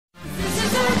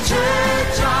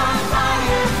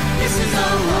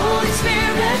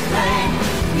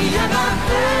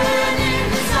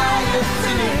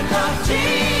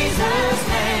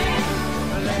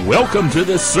Welcome to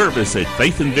this service at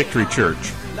Faith and Victory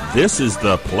Church. This is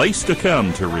the place to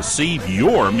come to receive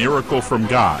your miracle from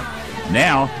God.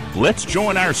 Now, let's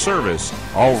join our service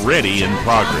already in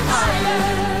progress.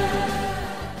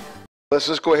 Let's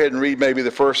just go ahead and read maybe the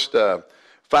first 5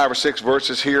 or 6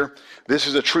 verses here. This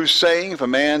is a true saying, if a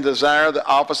man desire the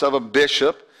office of a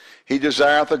bishop, he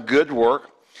desireth a good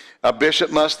work. A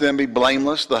bishop must then be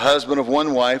blameless, the husband of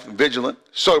one wife, vigilant,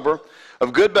 sober,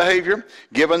 of good behavior,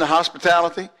 given to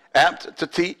hospitality, apt to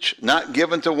teach, not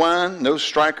given to wine, no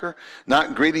striker,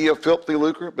 not greedy of filthy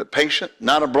lucre, but patient,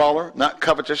 not a brawler, not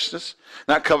covetous,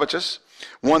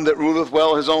 one that ruleth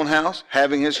well his own house,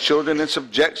 having his children in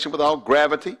subjection with all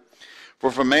gravity. For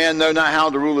if a man know not how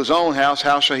to rule his own house,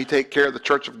 how shall he take care of the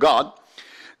church of God?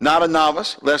 Not a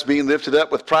novice, lest being lifted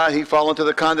up with pride he fall into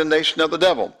the condemnation of the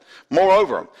devil.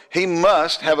 Moreover, he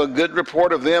must have a good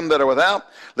report of them that are without,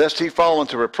 lest he fall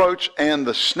into reproach and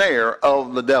the snare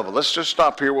of the devil. Let's just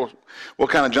stop here. We'll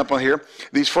kind of jump on here.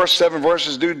 These first 7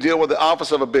 verses do deal with the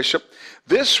office of a bishop.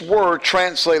 This word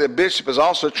translated bishop is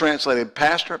also translated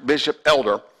pastor, bishop,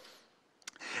 elder,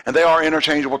 and they are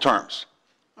interchangeable terms.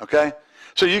 Okay?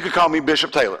 So you could call me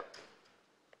Bishop Taylor.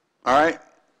 All right?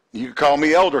 You could call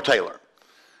me Elder Taylor.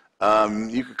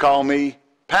 You could call me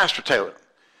Pastor Taylor.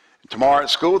 Tomorrow at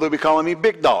school, they'll be calling me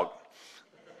Big Dog.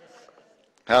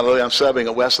 Hallelujah. I'm subbing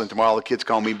at Wesleyan tomorrow. All the kids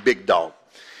call me Big Dog.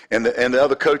 And the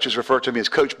other coaches refer to me as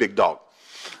Coach Big Dog.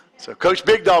 So Coach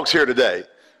Big Dog's here today.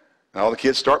 And all the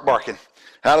kids start barking.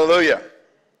 Hallelujah.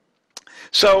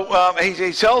 So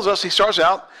he tells us, he starts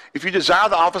out, if you desire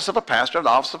the office of a pastor, the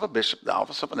office of a bishop, the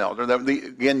office of an elder, that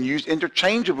again used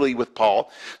interchangeably with Paul.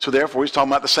 So therefore, he's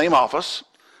talking about the same office.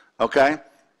 Okay?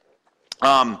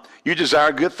 You desire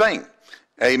a good thing.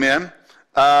 Amen.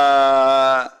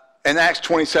 In Acts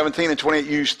 20:17 and 28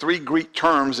 use 3 Greek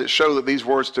terms that show that these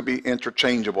words to be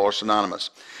interchangeable or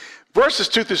synonymous. Verses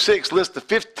 2 through 6 list the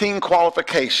 15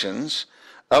 qualifications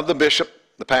of the bishop,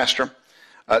 the pastor.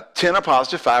 10 are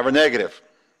positive, 5 are negative.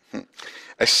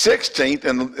 A 16th,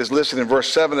 and is listed in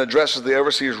verse 7, addresses the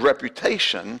overseer's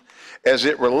reputation as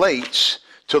it relates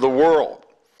to the world.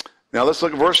 Now let's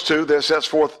look at verse 2 that sets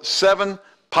forth 7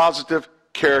 positive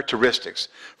characteristics.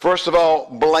 First of all,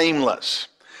 blameless.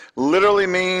 Literally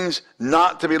means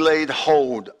not to be laid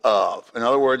hold of. In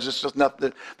other words, it's just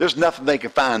nothing, there's nothing they can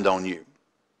find on you.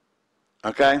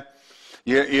 Okay?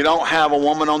 You don't have a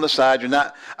woman on the side. You're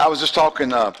not. I was just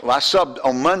talking, I subbed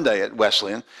on Monday at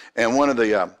Wesleyan, and one of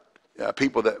the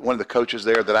one of the coaches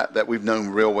there that we've known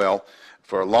real well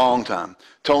for a long time,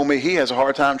 told me he has a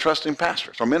hard time trusting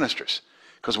pastors or ministers.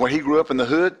 Because when he grew up in the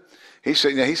hood, he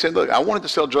said, look, I wanted to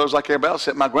sell drugs like everybody else,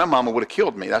 except my grandmama would have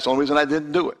killed me. That's the only reason I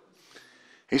didn't do it.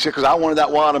 He said, because I wanted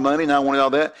that wad of money and I wanted all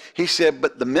that. He said,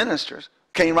 but the ministers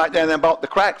came right down there and bought the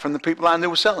crack from the people I knew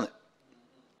were selling it.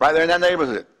 Right there in that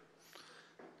neighborhood.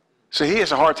 So he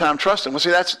has a hard time trusting. Well,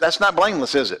 see, that's not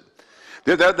blameless, is it?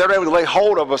 They're able to lay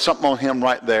hold of something on him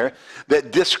right there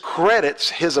that discredits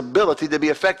his ability to be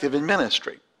effective in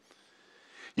ministry.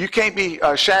 You can't be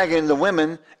shagging the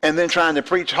women and then trying to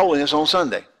preach holiness on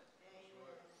Sunday.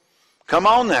 Come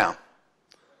on now.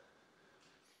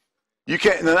 You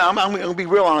can't. I'm going to be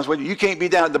real honest with you. You can't be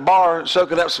down at the bar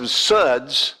soaking up some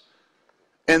suds,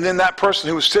 and then that person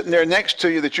who was sitting there next to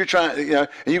you that you're trying, and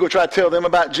you go try to tell them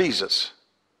about Jesus.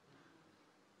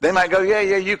 They might go, yeah,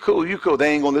 you cool.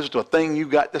 They ain't going to listen to a thing you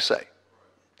got to say.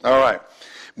 All right.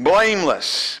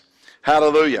 Blameless.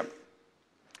 Hallelujah.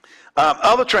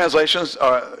 Other translations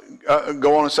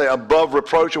go on and say above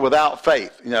reproach or without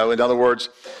faith. In other words,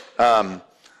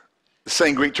 the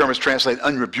same Greek term is translated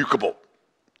unrebukable.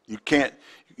 You can't,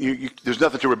 there's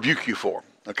nothing to rebuke you for.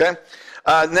 Okay?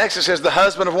 Next it says the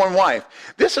husband of one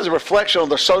wife. This is a reflection on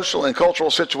the social and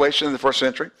cultural situation in the first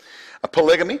century.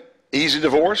 Polygamy, easy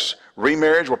divorce,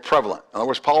 remarriage were prevalent. In other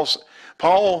words,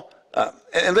 Paul,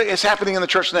 and it's happening in the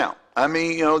church now. I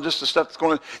mean, just the stuff that's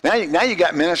going on. Now you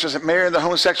got ministers that marry the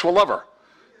homosexual lover.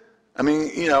 I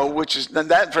mean, which is,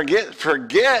 that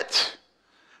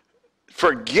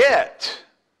forget,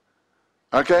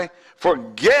 okay?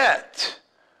 Forget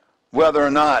whether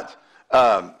or not,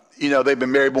 they've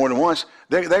been married more than once.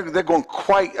 They're going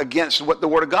quite against what the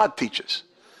Word of God teaches,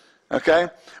 okay?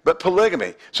 But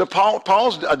polygamy. So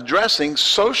Paul's addressing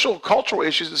social, cultural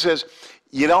issues that says,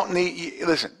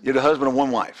 listen, you're the husband of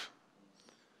one wife.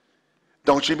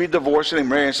 Don't you be divorcing and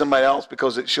marrying somebody else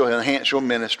because she'll enhance your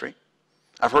ministry.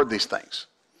 I've heard these things.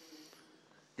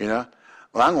 Well,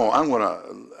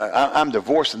 I'm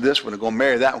divorcing this one and going to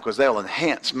marry that one because they'll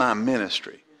enhance my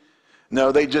ministry.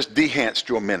 No, they just dehanced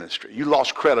your ministry. You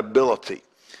lost credibility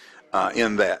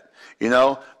in that. You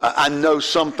know, I know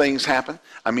some things happen.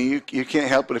 I mean, you can't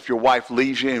help it if your wife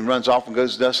leaves you and runs off and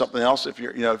goes and does something else if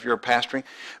you're, if you're pastoring.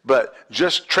 But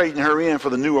just trading her in for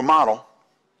the newer model,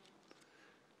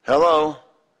 hello,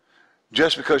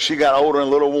 just because she got older and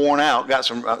a little worn out, got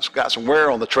some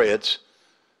wear on the treads,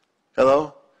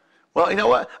 hello? Well, you know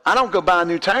what? I don't go buy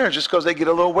new tires just because they get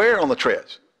a little wear on the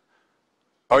treads.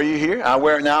 Are you here? I'll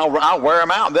wear them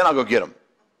out and then I'll go get them.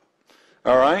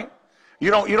 All right? You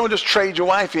don't just trade your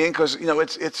wife in because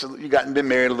it's you been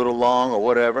married a little long or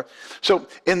whatever. So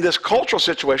in this cultural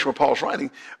situation where Paul's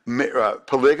writing,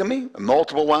 polygamy,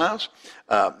 multiple wives,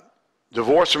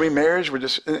 divorce and remarriage.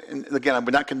 Again,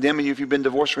 we're not condemning you if you've been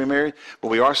divorced and remarried.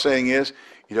 What we are saying is,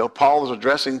 Paul is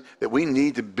addressing that we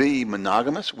need to be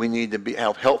monogamous. We need to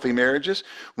have healthy marriages.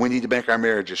 We need to make our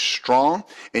marriages strong.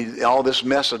 And all this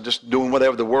mess of just doing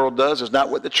whatever the world does is not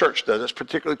what the church does. It's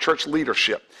particularly church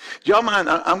leadership. Do y'all mind?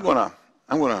 I'm going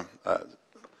to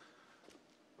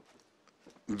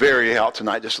vary out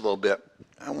tonight just a little bit.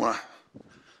 I think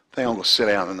I'm going to sit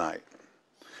down tonight.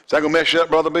 Is that going to mess you up,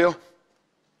 Brother Bill?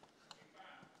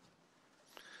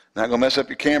 Not going to mess up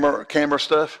your camera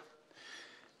stuff?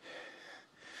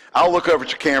 I'll look over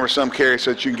at your camera some, Carrie,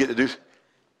 so that you can get to do.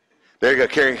 There you go,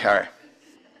 Carrie. All right.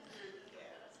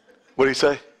 What did he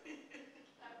say?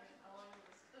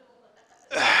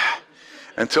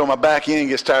 Until my back end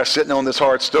gets tired of sitting on this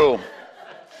hard stool.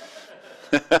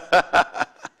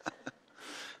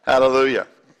 Hallelujah.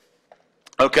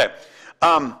 Okay.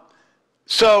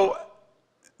 So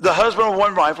the husband of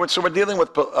one wife, so we're dealing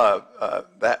with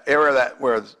that era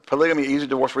where polygamy, easy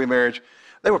divorce, remarriage,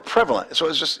 they were prevalent. So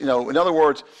it's just, in other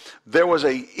words, there was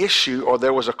a issue or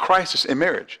there was a crisis in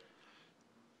marriage.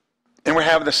 And we're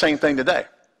having the same thing today.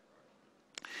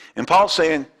 And Paul's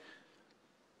saying,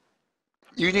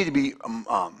 you need to be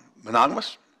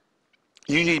monogamous.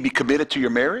 You need to be committed to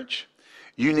your marriage.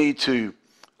 You need to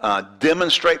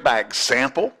demonstrate by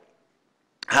example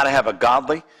how to have a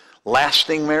godly,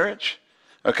 lasting marriage.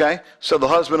 Okay? So the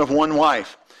husband of one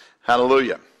wife.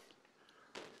 Hallelujah.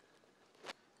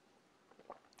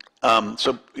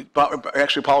 So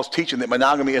actually Paul's teaching that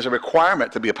monogamy is a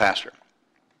requirement to be a pastor.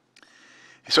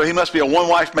 So he must be a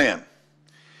one-wife man.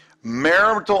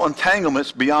 Marital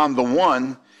entanglements beyond the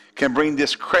one can bring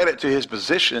discredit to his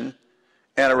position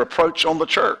and a reproach on the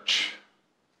church.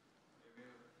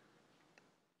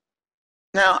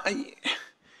 Now,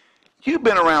 you've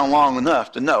been around long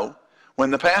enough to know when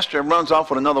the pastor runs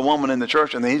off with another woman in the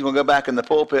church and then he's going to go back in the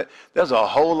pulpit, there's a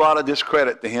whole lot of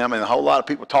discredit to him and a whole lot of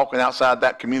people talking outside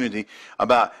that community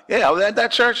about,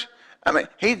 that church, I mean,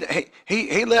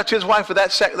 he left his wife with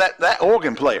that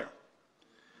organ player.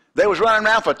 They was running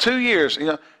around for 2 years.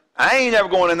 I ain't never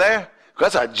going in there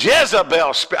because that's a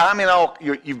Jezebel spirit. I mean,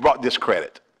 you've brought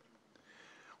discredit.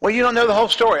 Well, you don't know the whole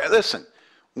story. Listen,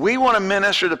 we want to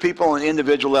minister to people on an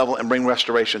individual level and bring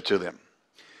restoration to them.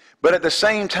 But at the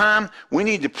same time, we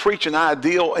need to preach an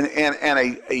ideal and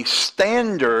a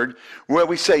standard where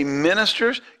we say,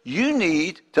 ministers, you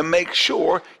need to make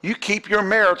sure you keep your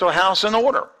marital house in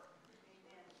order.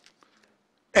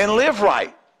 And live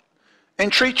right.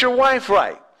 And treat your wife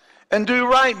right. And do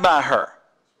right by her.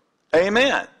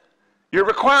 Amen. You're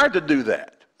required to do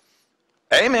that.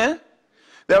 Amen.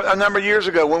 A number of years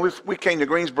ago when we came to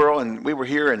Greensboro and we were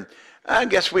here, and I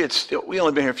guess we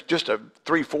only been here for just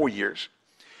 3-4 years.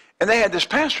 And they had this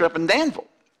pastor up in Danville.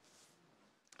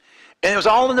 And it was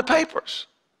all in the papers.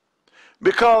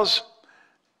 Because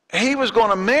he was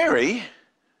going to marry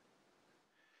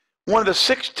one of the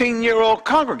 16-year-old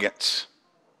congregants.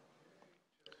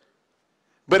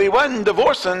 But he wasn't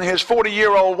divorcing his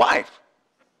 40-year-old wife.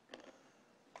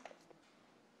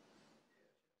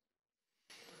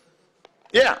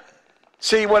 Yeah.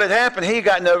 See, what had happened,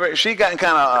 she gotten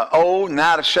kind of old and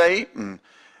out of shape, and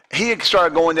he had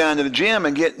started going down to the gym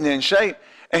and getting in shape,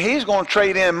 and he's going to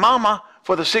trade in mama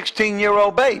for the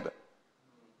 16-year-old baby.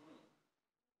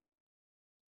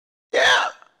 Yeah.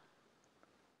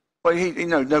 Well,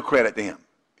 no credit to him,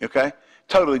 okay?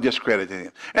 Totally discredited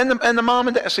him. And the mom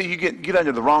and dad, see, you get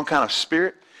under the wrong kind of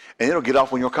spirit, and it'll get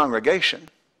off on your congregation,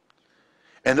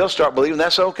 and they'll start believing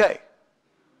that's okay.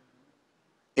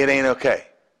 It ain't okay.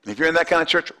 And if you're in that kind of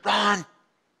church, run.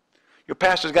 Your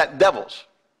pastor's got devils.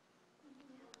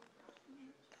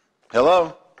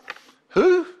 Hello?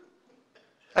 Who?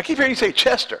 I keep hearing you say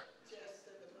Chester.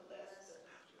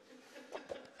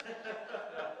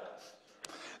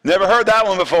 Never heard that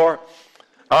one before.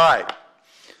 All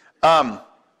right.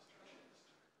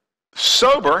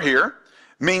 Sober here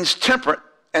means temperate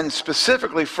and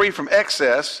specifically free from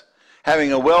excess,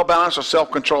 having a well-balanced or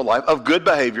self-controlled life of good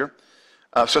behavior.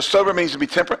 So sober means to be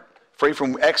temperate, free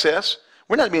from excess.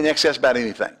 We're not being excess about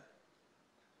anything.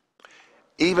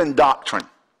 even doctrine.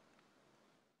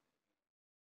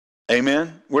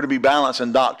 Amen? We're to be balanced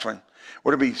in doctrine.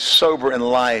 We're to be sober in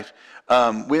life.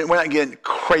 We're not getting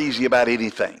crazy about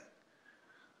anything.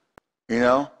 You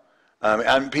know?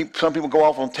 Some people go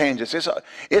off on tangents.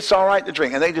 It's all right to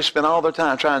drink. And they just spend all their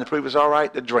time trying to prove it's all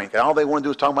right to drink. And all they want to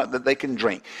do is talk about that they can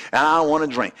drink. And I don't want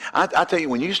to drink. I tell you,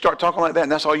 when you start talking like that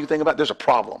and that's all you think about, there's a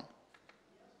problem.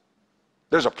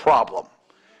 There's a problem.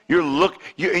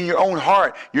 You're in your own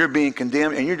heart, you're being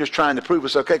condemned, and you're just trying to prove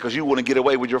it's okay because you want to get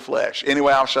away with your flesh.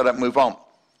 Anyway, I'll shut up and move on.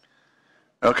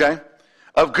 Okay?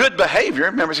 Of good behavior,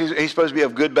 remember he's supposed to be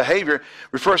of good behavior,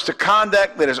 refers to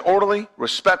conduct that is orderly,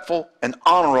 respectful, and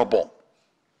honorable.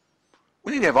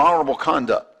 We need to have honorable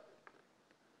conduct.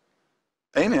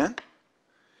 Amen.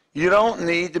 You don't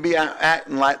need to be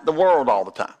acting like the world all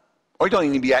the time. Or you don't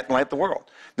even need to be acting like the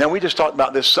world. Now, we just talked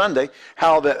about this Sunday,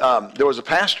 how that there was a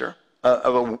pastor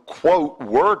of a, quote,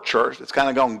 word church that's kind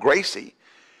of gone Gracie,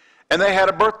 and they had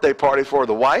a birthday party for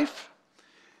the wife,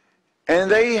 and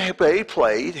they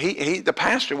played, the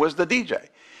pastor was the DJ.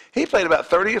 He played about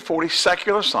 30 or 40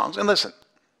 secular songs. And listen,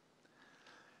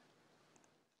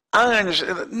 I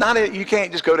understand, you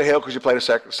can't just go to hell because you played a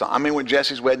secular song. I mean, with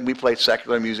Jesse's wedding, we played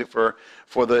secular music for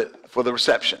the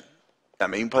reception. I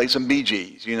mean, played some Bee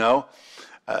Gees, you know.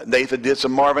 Nathan did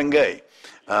some Marvin Gaye.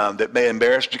 That may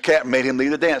embarrass your cat and made him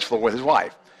leave the dance floor with his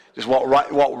wife. Just walked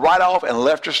right off and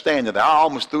left her standing there. I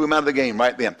almost threw him out of the game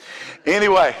right then.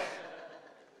 Anyway.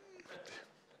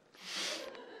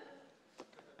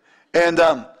 And,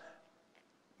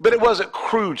 but it wasn't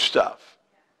crude stuff.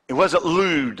 It wasn't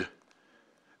lewd.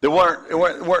 There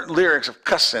weren't lyrics of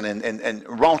cussing and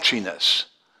raunchiness.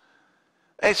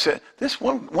 They said, this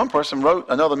one person wrote,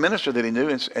 another minister that he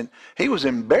knew, and he was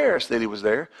embarrassed that he was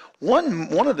there.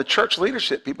 One of the church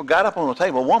leadership people got up on the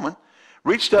table, a woman,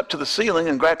 reached up to the ceiling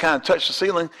and kind of touched the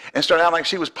ceiling and started out like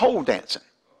she was pole dancing.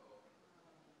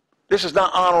 This is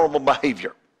not honorable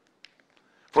behavior.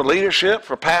 For leadership,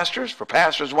 for pastors'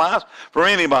 wives, for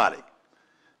anybody.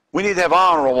 We need to have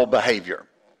honorable behavior.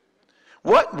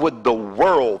 What would the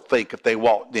world think if they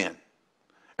walked in?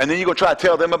 And then you're going to try to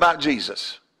tell them about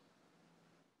Jesus.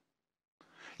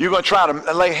 You're going to try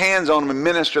to lay hands on them and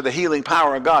minister the healing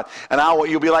power of God. And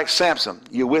you'll be like Samson.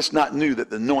 You wish not knew that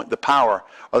the power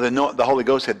or the Holy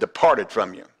Ghost had departed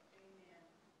from you.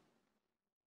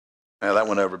 Now that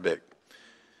went over big.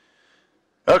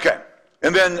 Okay.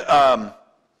 And then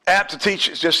apt to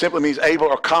teach just simply means able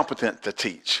or competent to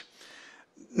teach.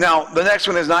 Now, the next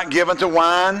one is not given to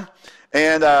wine.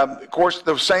 And, of course,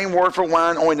 the same word for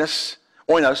wine, oinos,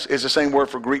 is the same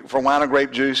word for wine or grape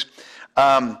juice.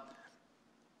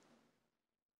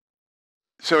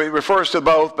 So he refers to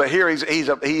both, but here he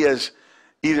is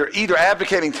either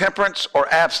advocating temperance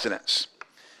or abstinence.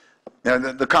 Now,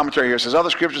 the commentary here says, other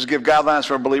scriptures give guidelines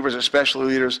for believers, especially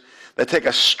leaders, that take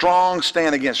a strong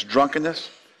stand against drunkenness.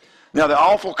 Now, the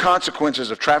awful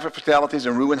consequences of traffic fatalities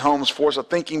and ruined homes force a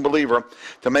thinking believer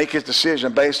to make his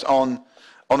decision based on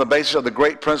the basis of the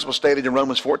great principle stated in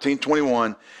Romans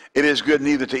 14:21. It is good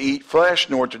neither to eat flesh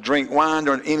nor to drink wine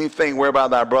nor anything whereby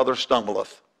thy brother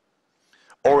stumbleth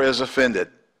or is offended.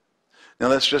 Now,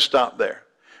 let's just stop there.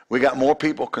 We got more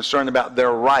people concerned about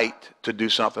their right to do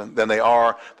something than they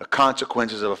are the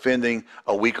consequences of offending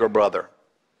a weaker brother.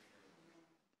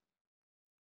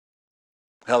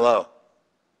 Hello.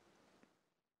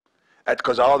 That's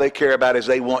because all they care about is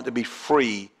they want to be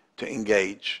free to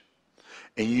engage.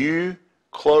 And you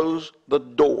close the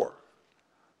door.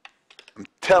 I'm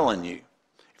telling you,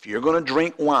 if you're going to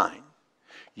drink wine,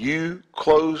 you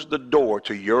close the door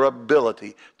to your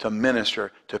ability to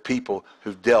minister to people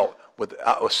who've dealt with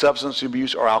substance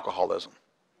abuse or alcoholism.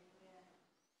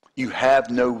 You have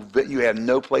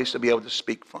no place to be able to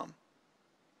speak from.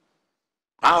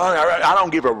 I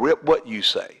don't give a rip what you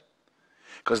say.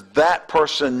 Because that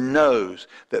person knows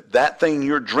that that thing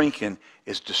you're drinking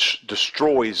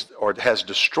destroys or has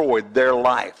destroyed their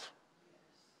life.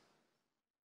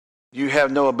 You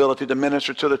have no ability to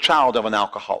minister to the child of an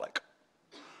alcoholic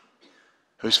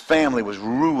whose family was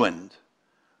ruined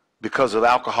because of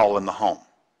alcohol in the home.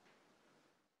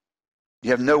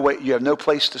 You have no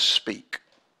place to speak.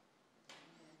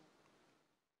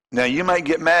 Now, you might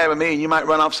get mad at me and you might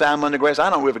run off Simon under grace. I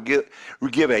don't ever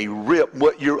give a rip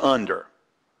what you're under.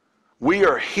 We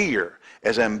are here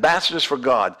as ambassadors for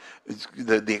God,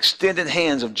 the extended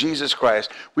hands of Jesus Christ.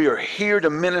 We are here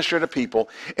to minister to people,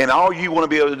 and all you want to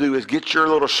be able to do is get your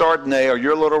little Chardonnay or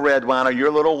your little red wine or your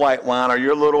little white wine or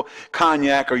your little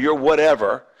cognac or your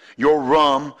whatever, your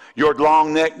rum, your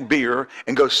long neck beer,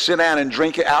 and go sit down and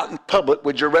drink it out in public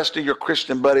with your rest of your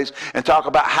Christian buddies and talk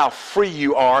about how free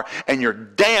you are, and you're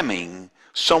damning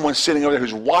someone sitting over there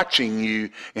who's watching you,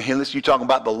 and he listens to you talking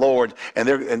about the Lord, and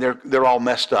they're all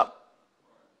messed up.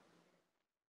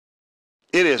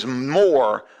 It is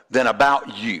more than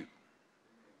about you.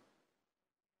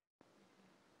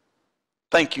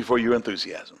 Thank you for your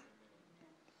enthusiasm.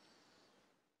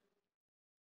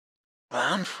 Well,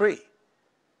 I'm free.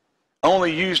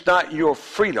 Only use not your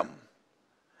freedom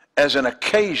as an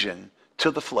occasion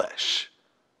to the flesh.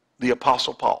 The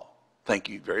Apostle Paul. Thank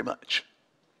you very much.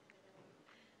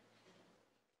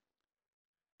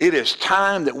 It is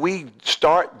time that we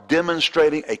start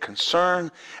demonstrating a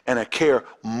concern and a care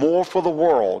more for the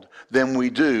world than we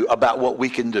do about what we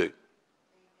can do.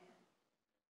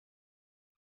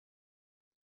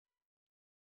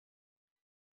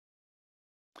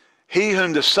 He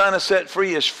whom the Son has set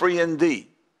free is free indeed.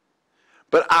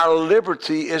 But our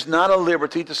liberty is not a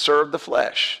liberty to serve the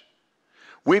flesh.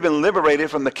 We've been liberated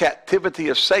from the captivity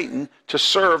of Satan to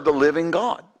serve the living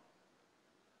God.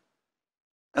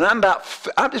 And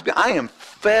I am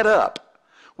fed up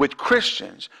with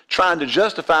Christians trying to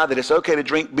justify that it's okay to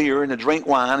drink beer and to drink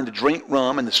wine and to drink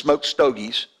rum and to smoke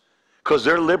stogies because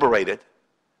they're liberated.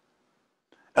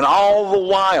 And all the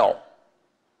while,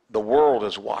 the world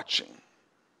is watching.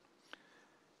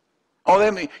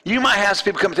 Oh, you might have some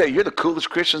people come and tell you, you're the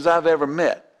coolest Christians I've ever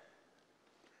met.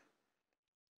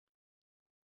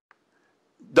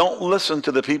 Don't listen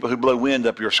to the people who blow wind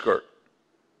up your skirt.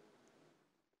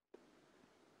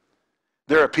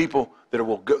 There are people that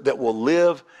will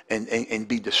live and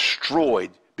be destroyed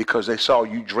because they saw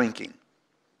you drinking.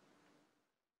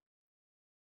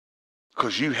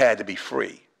 Because you had to be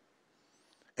free.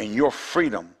 And your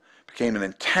freedom became an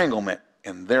entanglement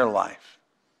in their life.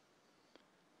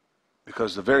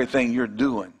 Because the very thing you're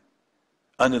doing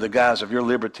under the guise of your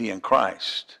liberty in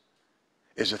Christ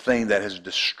is a thing that has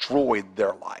destroyed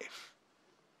their life.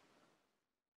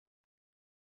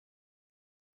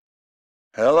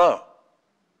 Hello.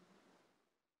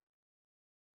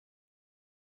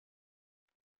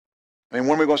 I mean,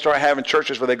 when are we going to start having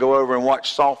churches where they go over and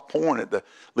watch soft porn at the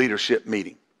leadership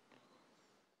meeting?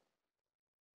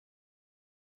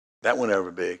 That went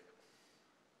over big.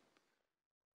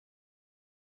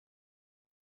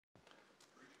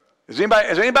 Is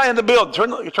anybody in the building? Turn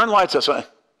the lights up. Son.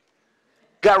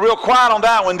 Got real quiet on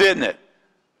that one, didn't it?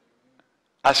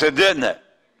 I said, didn't it?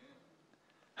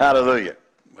 Hallelujah.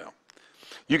 Well,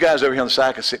 you guys over here on the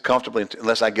side can sit comfortably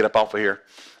unless I get up off of here,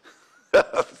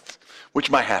 which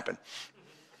might happen.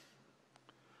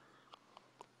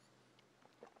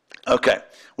 Okay.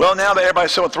 Well, now that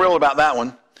everybody's so thrilled about that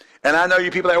one, and I know you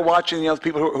people that are watching, the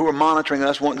people who are monitoring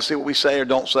us, wanting to see what we say or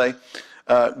don't say,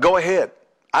 go ahead.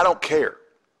 I don't care.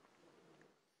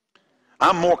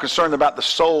 I'm more concerned about the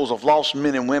souls of lost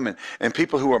men and women and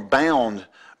people who are bound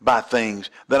by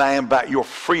things than I am about your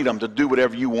freedom to do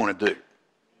whatever you want to do.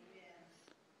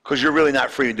 Because you're really not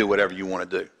free to do whatever you want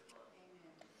to do.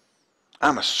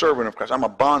 I'm a servant of Christ. I'm a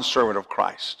bond servant of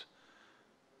Christ.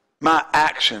 My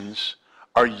actions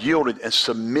are yielded and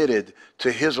submitted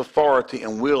to his authority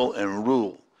and will and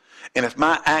rule. And if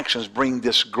my actions bring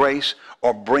disgrace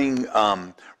or bring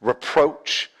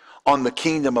reproach on the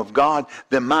kingdom of God,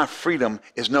 then my freedom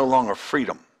is no longer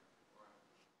freedom.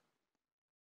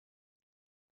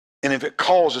 And if it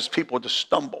causes people to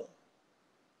stumble,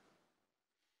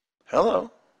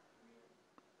 hello,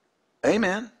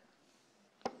 amen.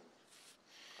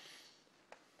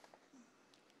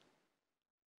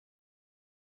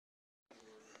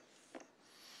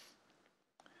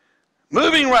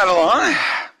 Moving right along,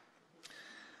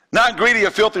 not greedy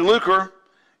of filthy lucre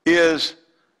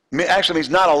actually means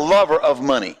not a lover of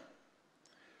money.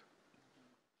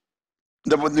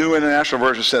 The New International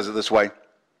Version says it this way.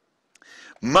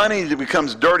 Money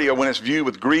becomes dirtier when it's viewed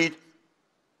with greed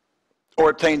or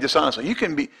obtained dishonestly.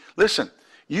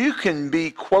 You can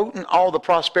be quoting all the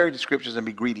prosperity scriptures and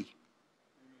be greedy.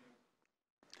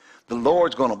 The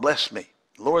Lord's going to bless me.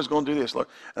 The Lord's going to do this. Lord.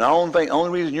 And the only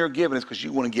reason you're giving is because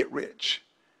you want to get rich.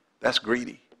 That's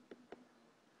greedy.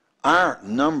 Our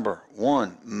number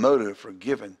one motive for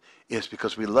giving is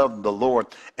because we love the Lord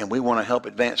and we want to help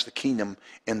advance the kingdom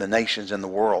in the nations and the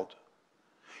world.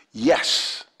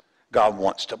 Yes, God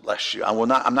wants to bless you. I'm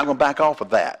not going to back off of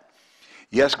that.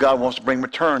 Yes, God wants to bring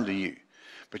return to you.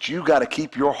 But you got to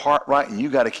keep your heart right and you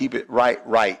got to keep it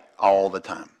right all the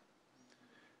time.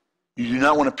 You do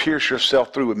not want to pierce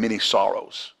yourself through with many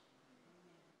sorrows.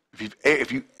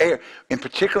 If you err, and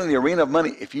particularly in the arena of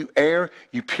money, if you err,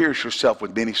 you pierce yourself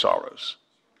with many sorrows.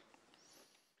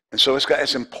 And so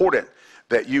it's important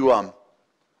that you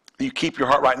keep your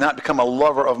heart right, not become a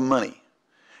lover of money.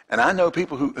 And I know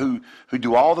people who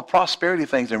do all the prosperity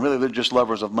things and really they're just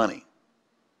lovers of money.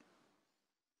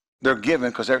 They're giving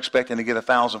because they're expecting to get a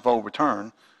 1,000-fold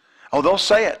return. Oh, they'll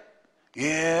say it.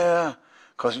 Yeah,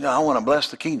 because I want to bless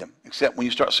the kingdom. Except when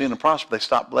you start seeing them prosper, they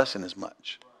stop blessing as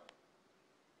much.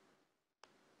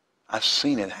 I've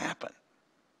seen it happen.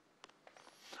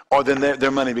 Or then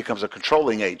their money becomes a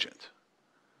controlling agent.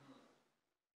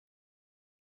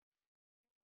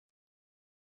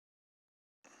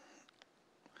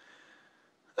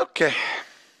 Okay.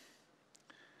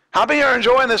 How many are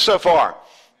enjoying this so far?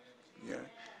 Yeah.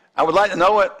 I would like to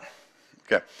know it.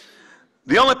 Okay.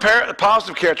 The only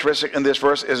positive characteristic in this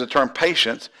verse is the term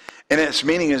patience, and its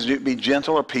meaning is to be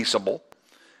gentle or peaceable.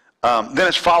 Then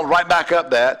it's followed right back up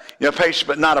that, patient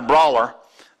but not a brawler,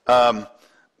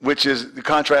 which is the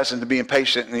contrast into being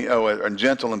patient and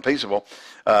gentle and peaceable.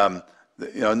 Not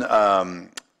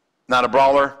a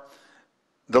brawler.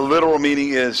 The literal meaning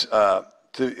is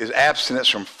abstinence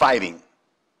from fighting,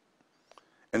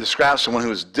 and describes someone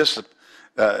who's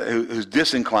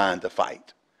disinclined to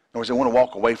fight. In other words, they want to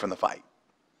walk away from the fight.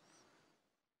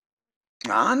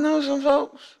 I know some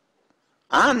folks.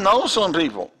 I know some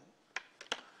people.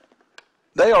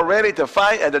 They are ready to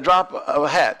fight at the drop of a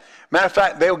hat. Matter of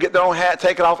fact, they'll get their own hat,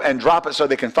 take it off, and drop it so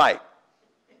they can fight.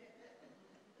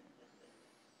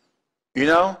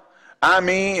 I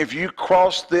mean, if you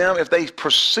cross them, if they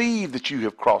perceive that you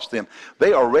have crossed them,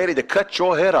 they are ready to cut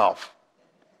your head off.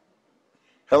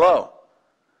 Hello.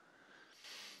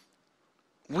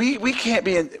 We can't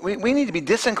be, we need to be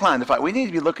disinclined to fight. We need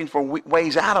to be looking for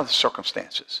ways out of the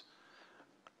circumstances.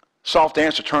 Soft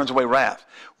answer turns away wrath.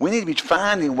 We need to be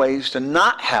finding ways to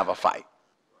not have a fight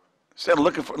instead of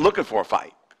looking for a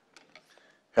fight.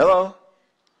 Hello?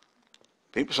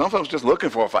 Some folks just looking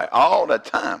for a fight all the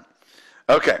time.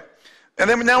 Okay. And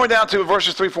then now we're down to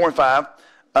verses 3, 4, and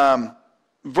 5.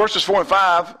 Verses 4 and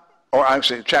 5, or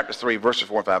actually chapter 3, verses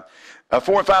 4 and 5.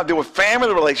 4 and 5 deal with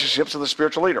family relationships of the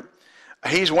spiritual leader.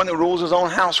 He's one that rules his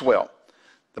own house well.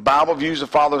 The Bible views the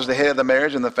father as the head of the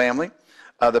marriage and the family.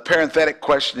 The parenthetic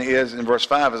question is, in verse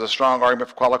 5, is a strong argument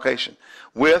for qualification.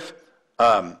 With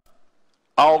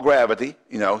all gravity,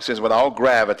 it says with all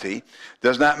gravity,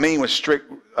 does not mean with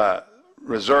strict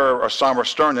reserve or somber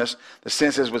sternness. The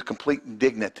sense is with complete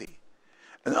dignity.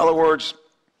 In other words,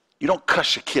 you don't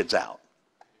cuss your kids out.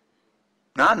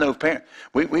 Now, I know parents.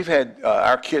 We've had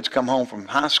our kids come home from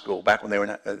high school back when they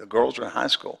were the girls were in high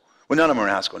school. Well, none of them are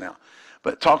in high school now.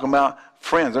 But talking about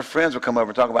friends, their friends will come over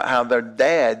and talk about how their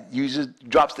dad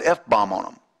drops the F-bomb on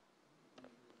them.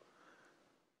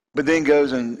 But then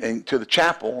goes to the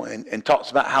chapel and talks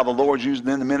about how the Lord's using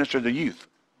them to minister to youth.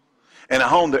 And at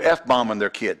home, they're F-bombing their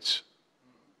kids.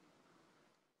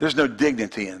 There's no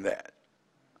dignity in that.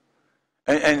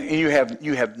 And you have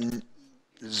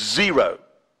zero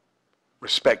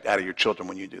respect out of your children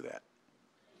when you do that.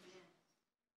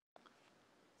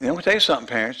 And I'm going to tell you something,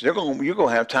 parents. You're going to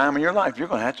have time in your life. You're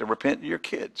going to have to repent to your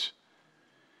kids.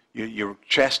 You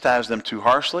chastise them too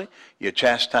harshly. You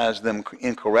chastise them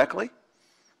incorrectly.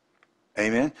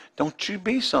 Amen. Don't you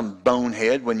be some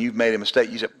bonehead when you've made a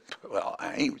mistake. You say, well,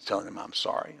 I ain't telling them I'm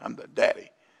sorry. I'm the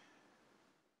daddy.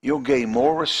 You'll gain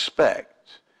more respect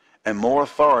and more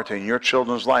authority in your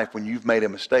children's life when you've made a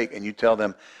mistake and you tell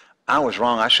them, I was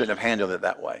wrong. I shouldn't have handled it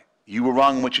that way. You were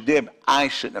wrong in what you did, but I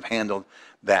shouldn't have handled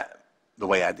that the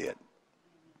way I did.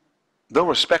 They'll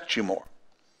respect you more.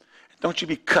 Don't you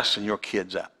be cussing your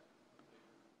kids out.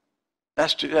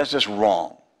 That's just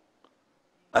wrong.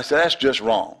 I said, that's just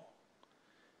wrong.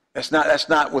 That's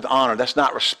not with honor. That's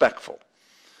not respectful.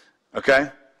 Okay?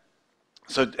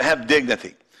 So have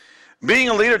dignity. Being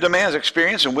a leader demands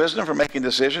experience and wisdom for making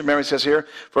decisions. Mary says here,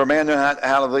 for a man to know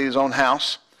how to lead his own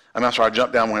house. I'm sorry, I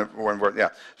jumped down one word. Yeah.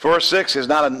 Verse 6 is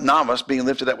not a novice being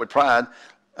lifted up with pride.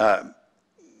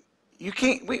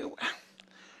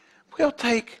 We'll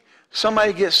take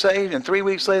somebody gets saved, and 3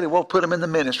 weeks later we'll put them in the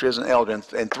ministry as an elder,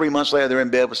 and 3 months later they're in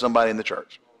bed with somebody in the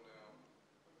church.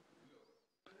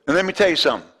 And let me tell you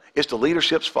something. It's the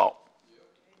leadership's fault.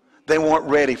 They weren't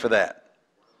ready for that.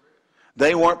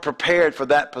 They weren't prepared for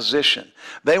that position.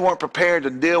 They weren't prepared to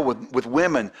deal with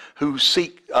women who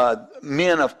seek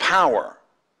men of power.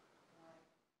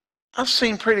 I've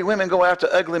seen pretty women go after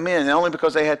ugly men only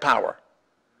because they had power.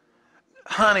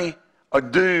 Honey, or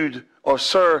dude, or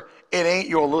sir, it ain't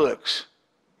your looks.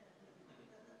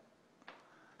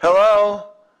 Hello?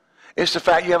 It's the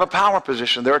fact you have a power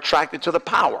position. They're attracted to the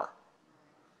power.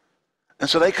 And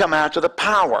so they come after the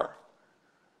power.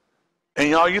 And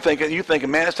you're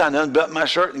thinking, man, it's time to unbutton my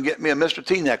shirt and get me a Mr.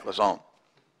 T necklace on.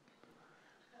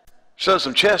 Show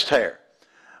some chest hair.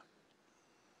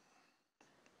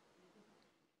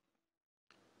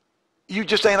 You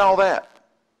just ain't all that.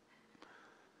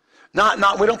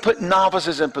 We don't put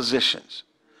novices in positions.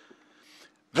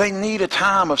 They need a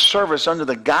time of service under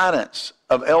the guidance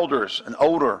of elders and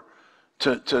older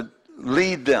to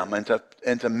lead them and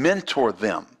to mentor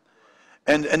them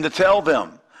and to tell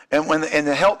them and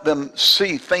to help them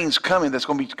see things coming that's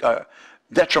going to be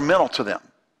detrimental to them.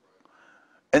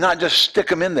 And not just stick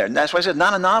them in there. And that's why I said,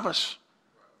 not a novice.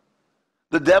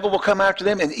 The devil will come after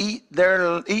them and eat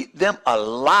them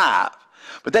alive.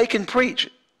 But they can preach.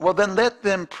 Well, then let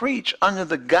them preach under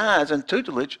the guise and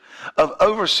tutelage of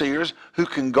overseers who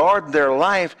can guard their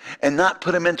life and not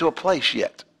put them into a place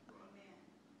yet.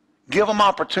 Give them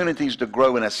opportunities to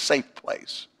grow in a safe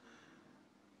place.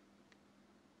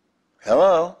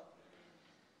 Hello?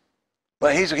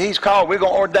 But he's called, we're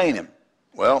going to ordain him.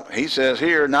 Well, he says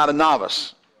here, not a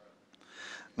novice.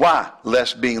 Why?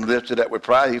 Lest being lifted up with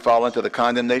pride, he fall into the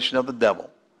condemnation of the devil.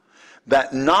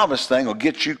 That novice thing will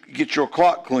get your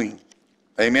clock clean.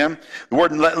 Amen? The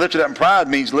word lifted up in pride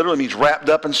literally means wrapped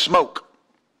up in smoke.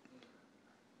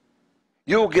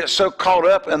 You'll get so caught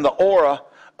up in the aura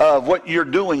of what you're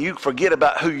doing, you forget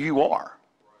about who you are.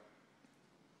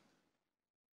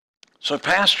 So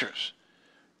pastors,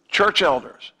 church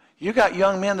elders, you got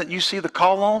young men that you see the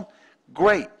call on,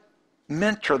 great.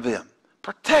 Mentor them.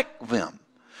 Protect them.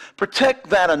 Protect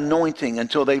that anointing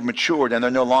until they've matured and they're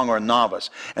no longer a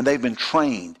novice and they've been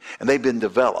trained and they've been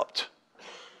developed.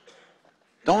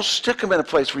 Don't stick them in a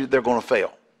place where they're going to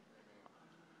fail.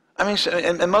 I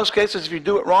mean, in most cases, if you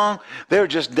do it wrong, they're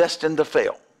just destined to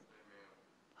fail.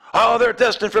 Oh, they're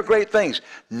destined for great things.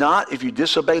 Not if you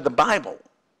disobey the Bible.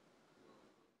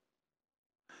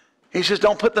 He says,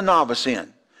 don't put the novice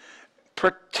in.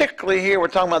 Particularly here, we're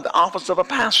talking about the office of a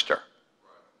pastor.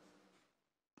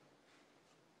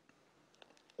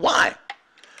 Why?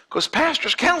 Because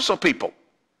pastors counsel people.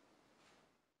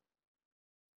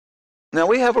 Now,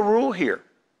 we have a rule here.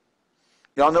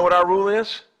 Y'all know what our rule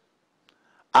is?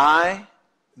 I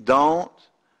don't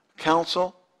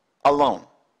counsel alone.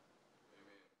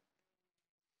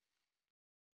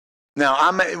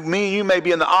 Now, me and you may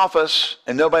be in the office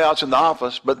and nobody else in the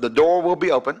office, but the door will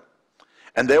be open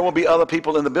and there will be other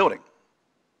people in the building.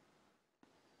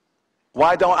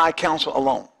 Why don't I counsel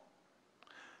alone?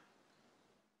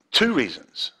 Two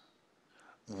reasons.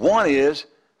 One is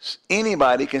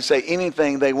anybody can say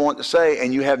anything they want to say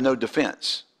and you have no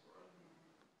defense.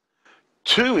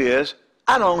 Two is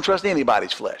I don't trust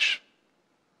anybody's flesh,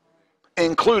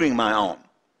 including my own.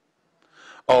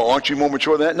 Oh, aren't you more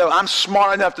mature than that? No, I'm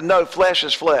smart enough to know flesh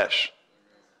is flesh.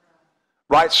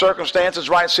 Right circumstances,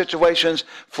 right situations,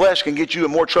 flesh can get you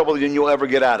in more trouble than you'll ever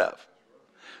get out of.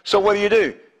 So what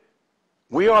do?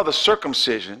 We are the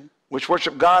circumcision, which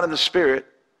worship God in the Spirit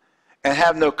and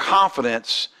have no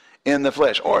confidence in the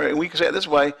flesh. Or we can say it this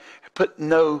way,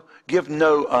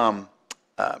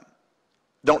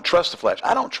 don't trust the flesh.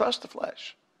 I don't trust the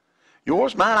flesh.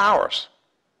 Yours, mine, ours.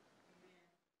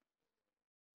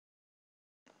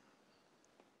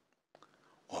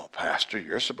 Well, Pastor,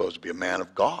 you're supposed to be a man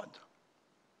of God.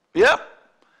 Yep.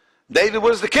 David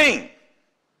was the king.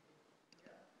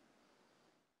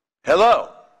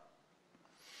 Hello.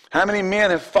 How many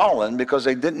men have fallen because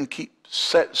they didn't keep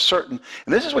certain,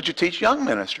 and this is what you teach young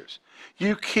ministers.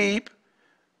 You keep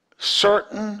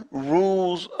certain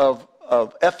rules of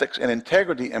ethics and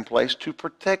integrity in place to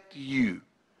protect you.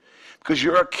 Because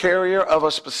you're a carrier of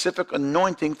a specific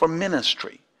anointing for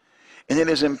ministry. And it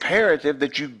is imperative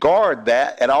that you guard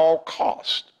that at all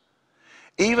cost.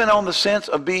 Even on the sense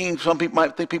of being, some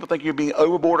people think you're being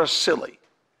overboard or silly.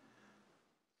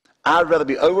 I'd rather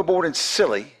be overboard and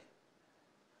silly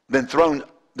than thrown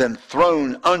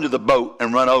under the boat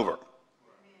and run over.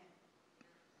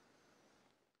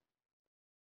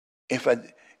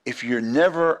 If you're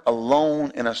never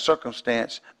alone in a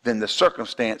circumstance, then the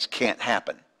circumstance can't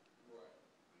happen.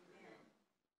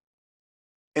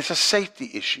 It's a safety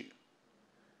issue.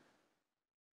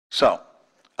 So,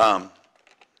 how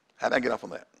did I get off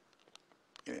on that?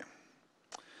 Yeah.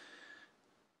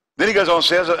 Then he goes on and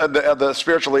says, the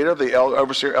spiritual leader, the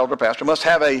overseer, elder, pastor, must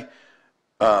have a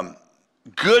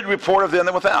good report of them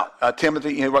that without.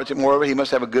 Timothy, he wrote, moreover, he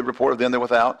must have a good report of them that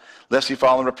without, lest he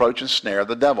fall in reproach and snare of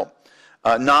the devil.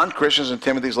 Non-Christians in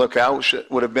Timothy's locale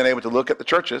would have been able to look at the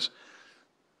churches,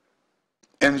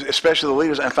 and especially the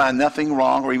leaders, and find nothing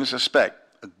wrong or even suspect.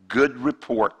 A good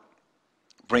report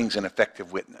brings an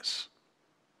effective witness.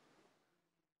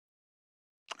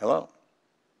 Hello?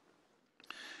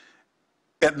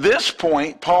 At this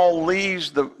point, Paul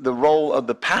leaves the role of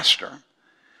the pastor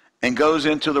and goes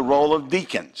into the role of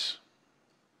deacons.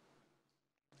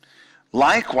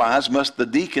 Likewise, must the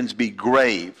deacons be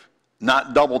grave,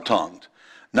 not double-tongued,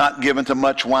 not given to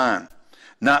much wine,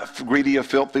 not greedy of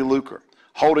filthy lucre,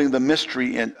 holding the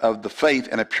mystery of the faith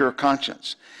and a pure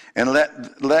conscience. And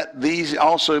let these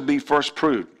also be first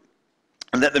proved.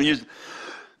 And let them use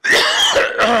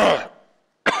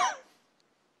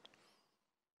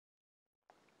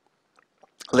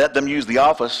let them use the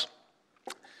office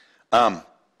of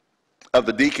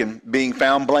the deacon, being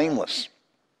found blameless.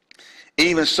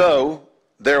 Even so,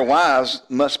 their wives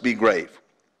must be grave,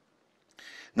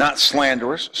 not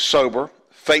slanderous, sober,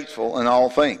 faithful in all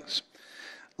things.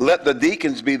 Let the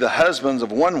deacons be the husbands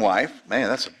of one wife, man,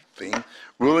 that's a theme,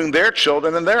 ruling their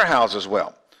children and their houses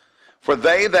well. For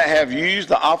they that have used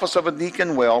the office of a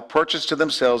deacon well purchase to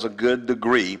themselves a good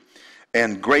degree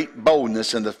and great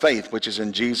boldness in the faith which is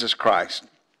in Jesus Christ.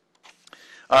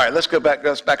 All right, let's back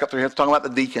up here. Let's talk about the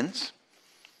deacons.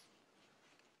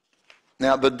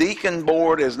 Now, the deacon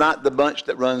board is not the bunch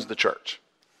that runs the church.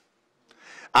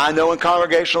 I know in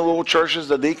congregational rule churches,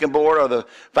 the deacon board are the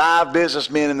 5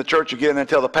 businessmen in the church who get in there and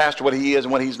tell the pastor what he is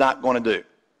and what he's not going to do.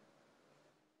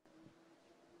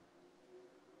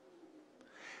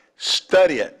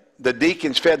 Study it. The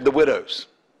deacons fed the widows.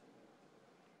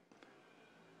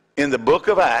 In the book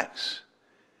of Acts,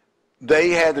 they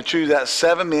had to choose out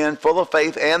 7 men full of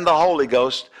faith and the Holy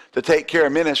Ghost to take care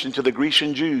of ministering to the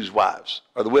Grecian Jews' wives,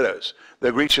 or the widows,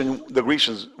 the Grecian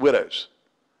widows,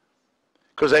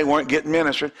 because they weren't getting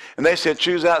ministered. And they said,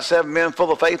 choose out 7 men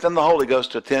full of faith and the Holy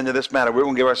Ghost to attend to this matter. We're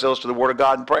going to give ourselves to the Word of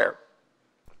God in prayer.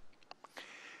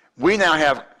 We now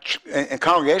have, in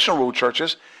congregational rule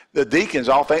churches, the deacons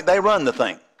all think they run the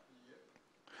thing.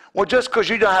 Well, just because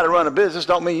you know how to run a business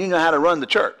don't mean you know how to run the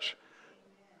church.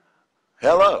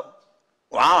 Hello.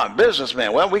 Well, I'm a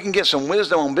businessman. Well, we can get some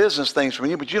wisdom on business things from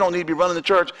you, but you don't need to be running the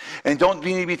church, and don't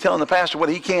you need to be telling the pastor what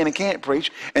he can and can't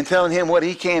preach, and telling him what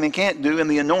he can and can't do in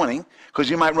the anointing, because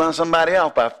you might run somebody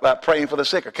else by praying for the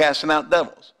sick or casting out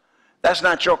devils. That's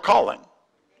not your calling.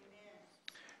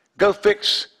 Go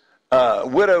fix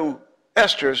Widow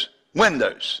Esther's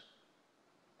windows.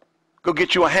 Go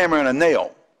get you a hammer and a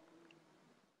nail.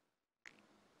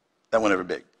 That one ever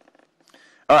big.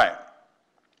 All right.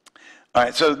 All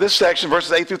right, so this section,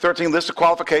 verses 8 through 13, lists the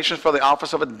qualifications for the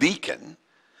office of a deacon.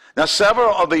 Now,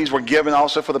 several of these were given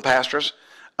also for the pastors,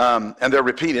 and they're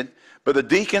repeated. But the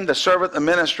deacon, the servant, the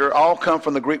minister, all come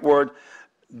from the Greek word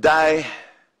diakonos,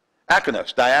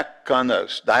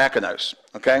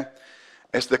 okay?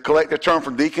 It's the collective term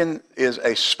for deacon is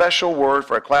a special word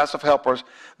for a class of helpers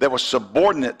that was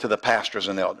subordinate to the pastors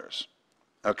and elders,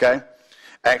 okay?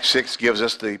 Acts 6 gives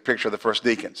us the picture of the first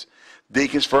deacons.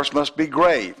 Deacons first must be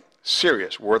grave,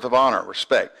 serious, worth of honor,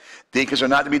 respect. Deacons are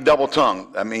not to be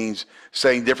double-tongued. That means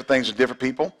saying different things to different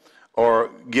people or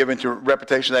giving to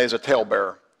reputation as a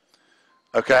talebearer.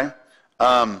 Okay?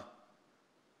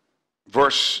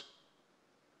 Verse,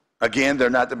 again, they're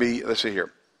not to be, let's see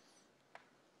here.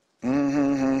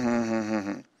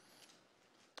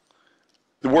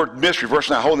 The word mystery, verse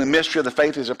 9, holding the mystery of the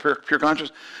faith is a pure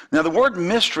conscience. Now, the word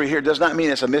mystery here does not mean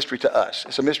it's a mystery to us.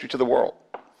 It's a mystery to the world.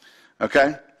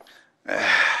 Okay?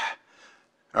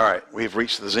 All right, we've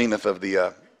reached the zenith of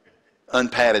the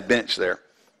unpadded bench there.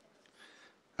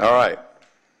 All right.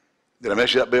 Did I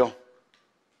mess you up, Bill?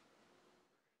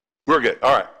 We're good.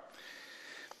 All right.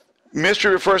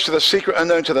 Mystery refers to the secret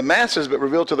unknown to the masses, but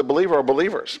revealed to the believer or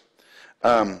believers.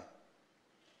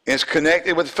 It's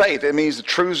connected with faith. It means the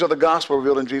truths of the gospel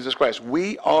revealed in Jesus Christ.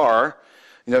 We are,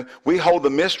 we hold the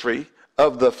mystery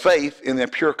of the faith in a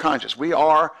pure conscience. We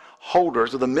are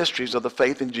holders of the mysteries of the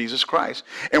faith in Jesus Christ.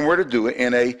 And we're to do it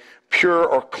in a pure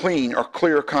or clean or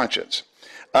clear conscience.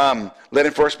 Let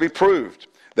him first be proved.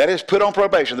 That is, put on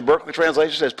probation. The Berkeley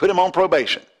translation says, put him on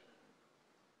probation.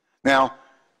 Now,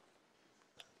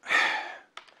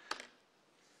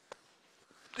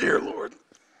 dear Lord,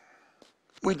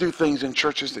 we do things in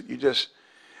churches that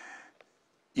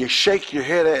you shake your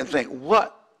head at and think,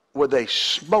 what were they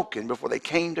smoking before they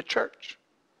came to church?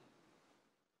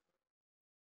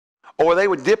 Or they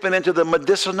were dipping into the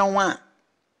medicinal wine.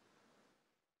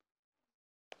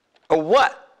 Or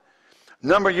what? A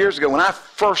number of years ago, when I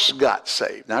first got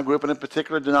saved, now I grew up in a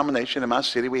particular denomination in my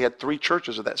city. We had 3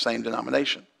 churches of that same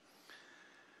denomination.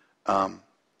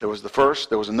 There was the first.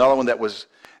 There was another one that was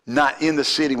not in the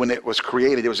city when it was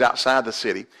created. It was outside the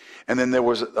city. And then there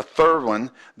was a third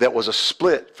one that was a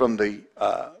split from the,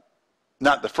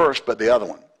 not the first, but the other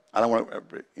one. I don't want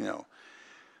to,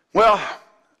 Well,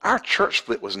 our church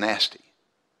split was nasty.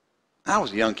 I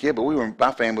was a young kid, but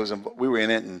my family we were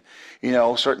in it, and,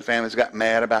 certain families got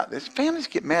mad about this. Families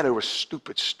get mad over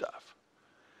stupid stuff.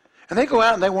 And they go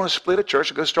out and they want to split a church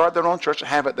and go start their own church and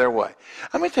have it their way.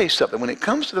 Let me tell you something. When it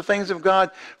comes to the things of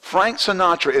God, Frank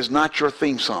Sinatra is not your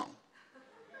theme song.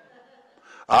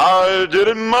 I did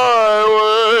it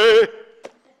my way.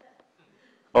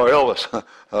 Or Elvis.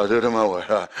 I'll do it my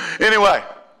way. Anyway.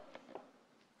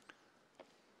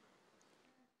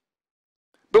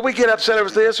 But we get upset over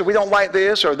this, or we don't like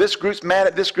this, or this group's mad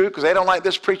at this group because they don't like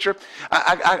this preacher.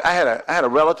 I had a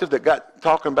relative that got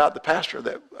talking about the pastor,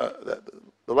 the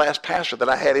last pastor that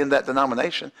I had in that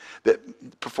denomination that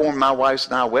performed my wife's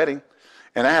and I wedding.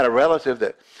 And I had a relative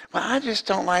that, well, I just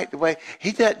don't like the way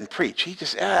he doesn't preach. He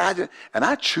just, and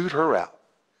I chewed her out.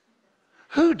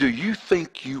 Who do you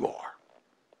think you are?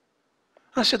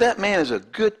 I said, that man is a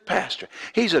good pastor.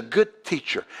 He's a good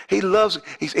teacher. He loves,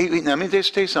 let me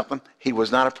just tell you something. He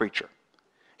was not a preacher.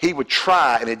 He would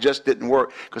try, and it just didn't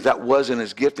work because that wasn't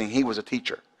his gifting. He was a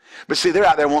teacher. But see, they're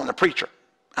out there wanting a preacher.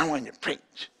 I want you to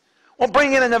preach. Well,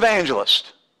 bring in an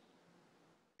evangelist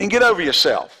and get over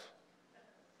yourself.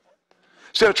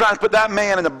 Instead of trying to put that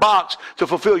man in a box to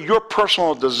fulfill your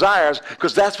personal desires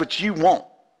because that's what you want.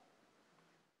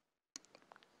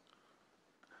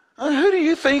 Who do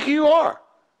you think you are?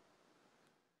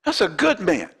 That's a good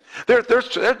man. They're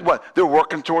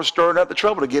working towards stirring up the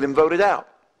trouble to get him voted out.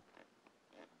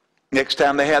 Next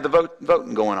time they had the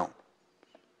voting going on.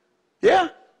 Yeah.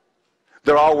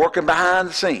 They're all working behind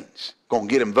the scenes. Going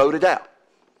to get him voted out.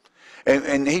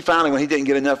 And he finally, when he didn't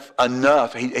get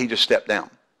enough, he just stepped down.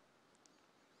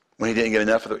 When he didn't get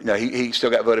enough of he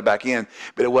still got voted back in,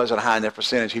 but it wasn't a high enough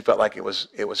percentage. He felt like it was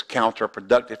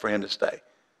counterproductive for him to stay.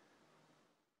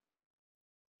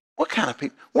 What kind of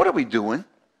people? What are we doing?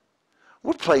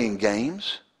 We're playing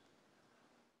games.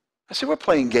 I said, we're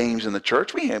playing games in the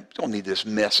church. We don't need this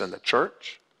mess in the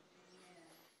church.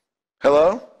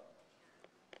 Hello?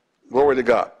 Glory to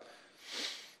God.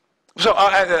 So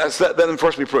then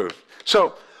first we prove.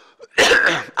 So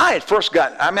I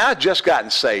had just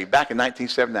gotten saved back in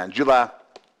 1979, July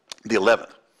the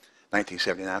 11th,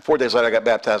 1979. 4 days later, I got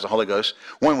baptized in the Holy Ghost.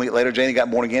 1 week later, Janie got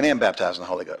born again and baptized in the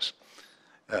Holy Ghost.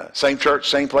 Same church,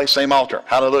 same place, same altar.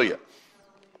 Hallelujah.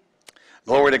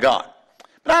 Glory to God.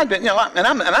 But I've been, and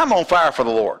I'm on fire for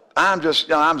the Lord. I'm just,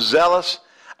 I'm zealous.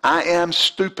 I am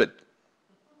stupid.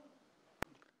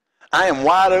 I am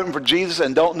wide open for Jesus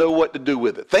and don't know what to do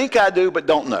with it. Think I do, but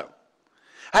don't know.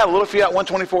 I had a little Fiat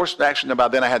 124, actually by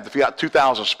then I had the Fiat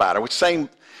 2000 Spider, which same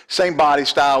body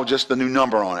style, just the new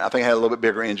number on it. I think it had a little bit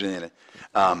bigger engine in it.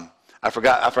 I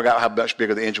forgot how much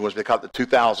bigger the engine was. They called it the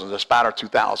 2000, the Spider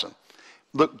 2000.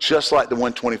 Looked just like the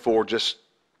 124, just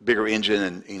bigger engine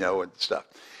and and stuff.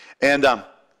 And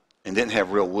didn't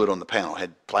have real wood on the panel, it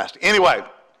had plastic. Anyway,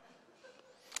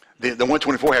 the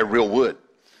 124 had real wood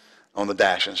on the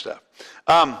dash and stuff.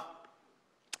 And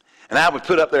I would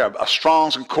put up there a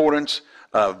Strong's Concordance,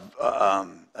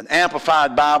 an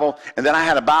amplified Bible, and then I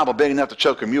had a Bible big enough to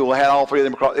choke a mule. I had all three of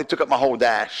them across. It took up my whole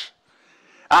dash.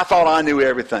 I thought I knew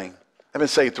everything. I've been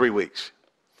saved 3 weeks.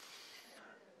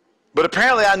 But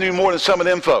apparently I knew more than some of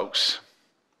them folks.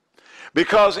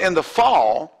 Because in the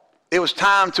fall, it was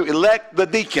time to elect the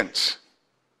deacons.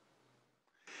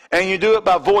 And you do it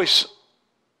by voice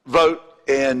vote.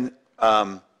 And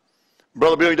Brother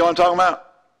Bill, you know what I'm talking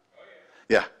about?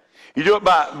 Yeah. You do it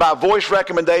by voice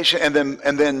recommendation and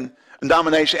then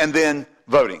nomination and then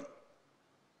voting.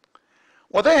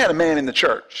 Well, they had a man in the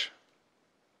church.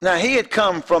 Now, he had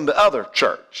come from the other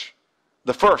church,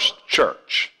 the first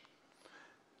church.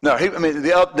 No,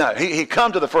 he'd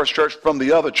come to the first church from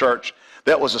the other church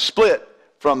that was a split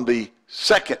from the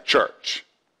second church.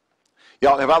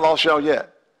 Y'all, have I lost y'all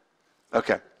yet?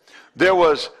 Okay. There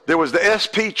was the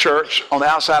SP church on the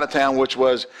outside of town, which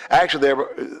was actually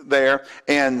there,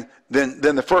 and then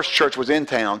the first church was in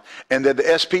town, and then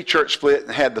the SP church split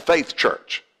and had the Faith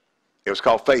Church. It was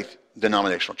called Faith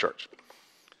Denominational Church.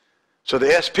 So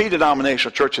the SP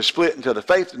denominational church has split into the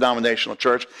Faith denominational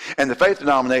church, and the Faith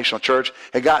denominational church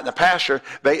had gotten a pastor.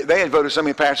 They had voted so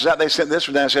many pastors out, they sent this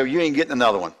one down and said, you ain't getting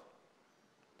another one.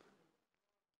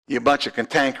 You bunch of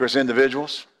cantankerous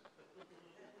individuals.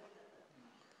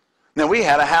 Now, we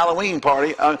had a Halloween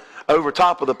party over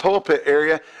top of the pulpit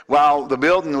area while the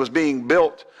building was being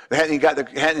built. They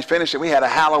hadn't finished it. We had a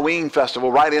Halloween festival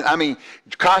right in,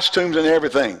 costumes and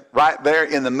everything, right there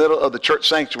in the middle of the church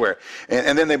sanctuary.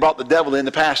 And then they brought the devil in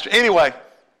the pastor. Anyway,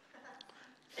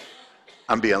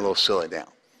 I'm being a little silly now.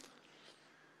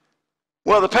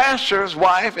 Well, the pastor's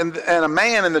wife and a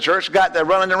man in the church got there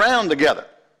running around together.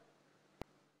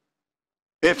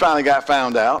 It finally got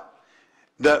found out.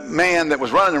 The man that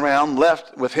was running around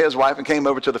left with his wife and came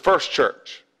over to the first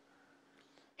church.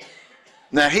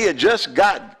 Now, he had just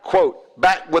got, quote,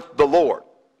 back with the Lord.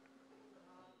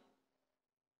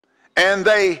 And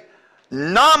they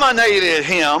nominated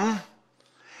him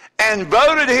and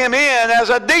voted him in as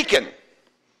a deacon.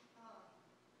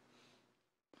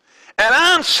 And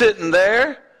I'm sitting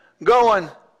there going,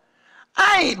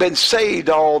 I ain't been saved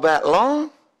all that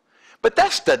long, but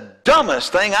that's the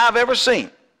dumbest thing I've ever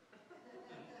seen.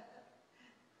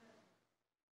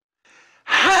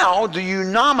 How do you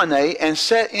nominate and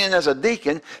set in as a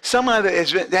deacon someone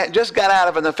that just got out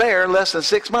of an affair less than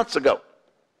 6 months ago?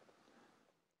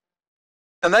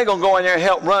 And they're going to go in there and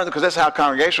help run, because that's how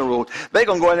congregational rules. They're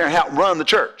going to go in there and help run the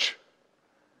church.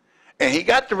 And he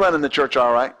got to running the church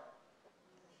all right.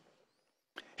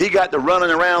 He got to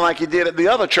running around like he did at the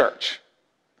other church.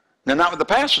 Now, not with the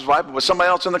pastor's wife, but with somebody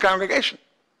else in the congregation.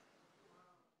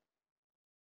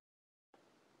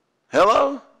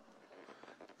 Hello?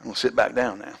 I'm going to sit back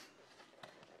down now.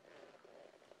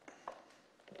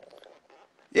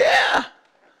 Yeah.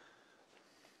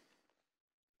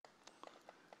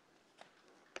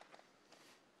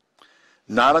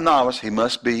 Not a novice. He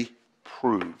must be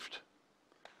proved.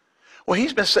 Well, he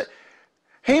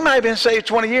might have been saved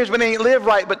 20 years, but he ain't lived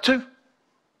right but 2.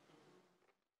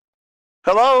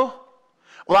 Hello?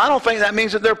 Well, I don't think that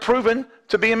means that they're proven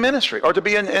to be in ministry or to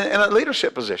be in a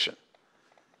leadership position.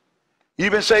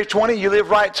 You've been saved 20, you live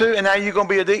right 2, and now you're going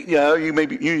to be a deacon. You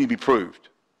need to be proved.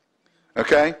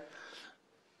 Okay?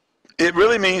 It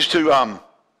really means to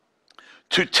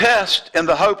test in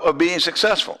the hope of being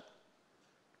successful.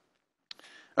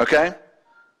 Okay?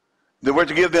 That we're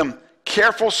to give them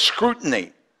careful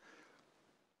scrutiny.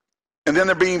 And then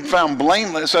they're being found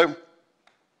blameless. So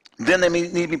then they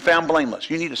need to be found blameless.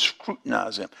 You need to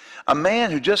scrutinize them. A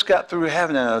man who just got through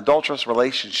having an adulterous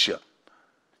relationship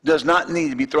does not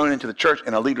need to be thrown into the church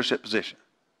in a leadership position.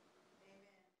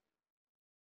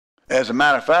 As a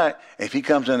matter of fact, if he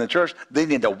comes into the church, they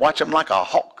need to watch him like a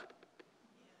hawk.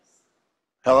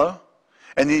 Hello?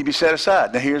 And need to be set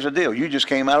aside. Now here's the deal. You just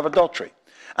came out of adultery.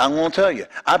 I'm going to tell you,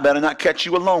 I better not catch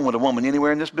you alone with a woman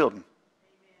anywhere in this building.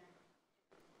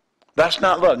 That's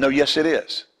not love. No, yes it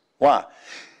is. Why?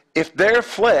 If their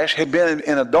flesh had been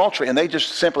in adultery and they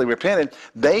just simply repented,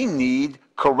 they need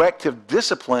corrective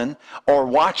discipline or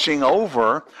watching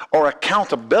over or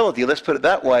accountability, let's put it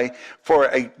that way, for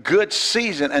a good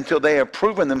season until they have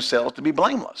proven themselves to be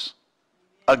blameless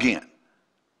again.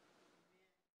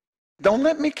 Don't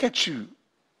let me catch you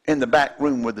in the back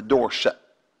room with the door shut.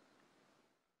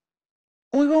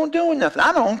 We won't do nothing.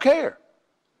 I don't care.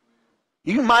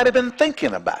 You might have been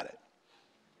thinking about it.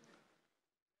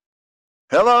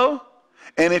 Hello?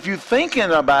 And if you're thinking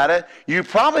about it, you're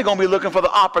probably going to be looking for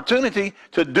the opportunity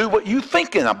to do what you're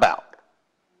thinking about.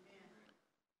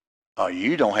 Oh,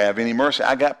 you don't have any mercy.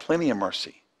 I got plenty of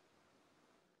mercy.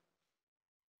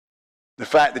 The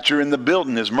fact that you're in the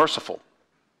building is merciful.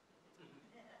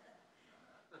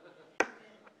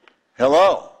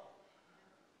 Hello?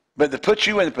 But to put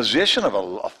you in a position of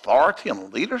authority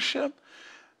and leadership,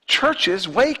 churches,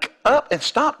 wake up and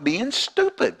stop being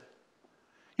stupid.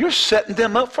 You're setting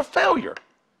them up for failure.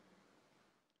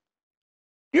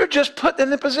 You're just putting them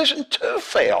in a position to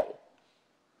fail.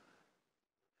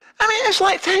 I mean, it's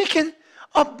like taking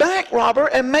a bank robber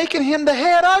and making him the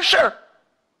head usher.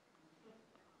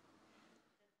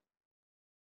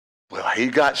 Well, he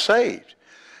got saved.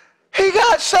 He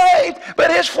got saved,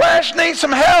 but his flesh needs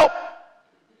some help.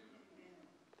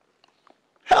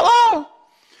 Hello?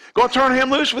 Going to turn him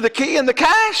loose with the key and the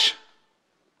cash?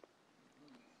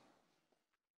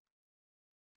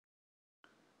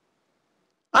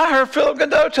 I heard Philip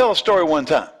Godot tell a story one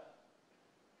time.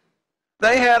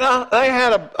 They had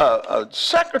a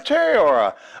secretary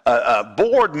or a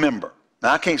board member.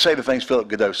 Now, I can't say the things Philip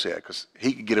Godot said because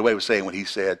he could get away with saying what he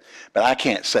said, but I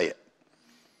can't say it.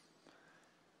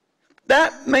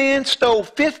 That man stole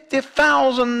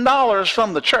 $50,000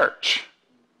 from the church.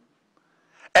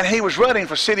 And he was running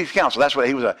for city council. That's what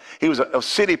he was a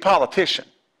city politician.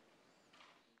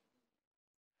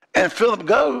 And Philip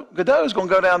Godot is going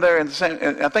to go down there,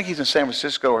 I think he's in San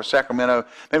Francisco or Sacramento,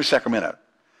 maybe Sacramento.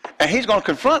 And he's going to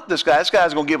confront this guy. This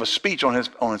guy's going to give a speech on his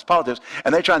politics,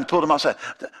 and they're trying to pull him outside.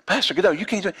 Pastor Godot, you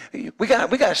can't do it. We got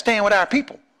to stand with our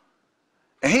people.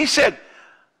 And he said,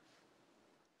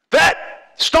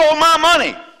 that stole my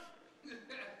money.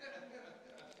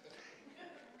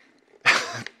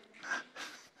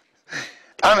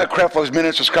 I'm at Creflo's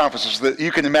Ministers Conferences. That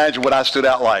you can imagine what I stood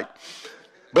out like.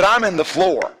 But I'm in the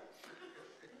floor.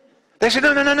 They said,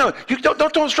 no. You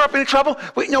don't stir up any trouble.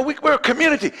 We're a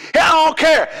community. I don't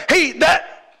care.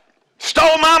 That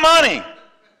stole my money.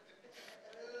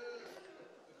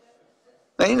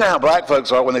 Now, you know how black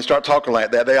folks are when they start talking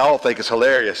like that. They all think it's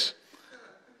hilarious.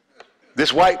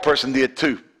 This white person did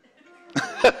too.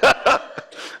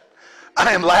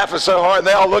 I am laughing so hard, and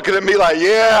they all looking at me like,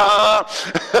 yeah.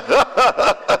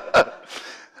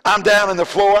 I'm down on the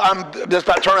floor. I'm just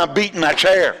about to turn around beating my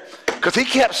chair because he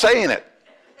kept saying it.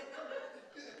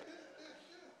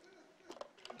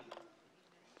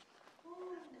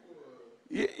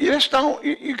 just don't,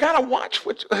 you got to watch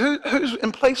who's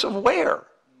in place of where.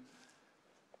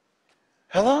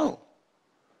 Hello.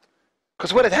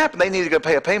 Because what had happened, they needed to go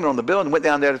pay a payment on the bill and went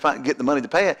down there to get the money to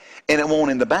pay it, and it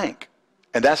won't in the bank.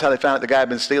 And that's how they found out the guy had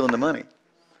been stealing the money.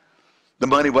 The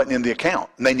money wasn't in the account,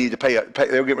 and they needed to pay.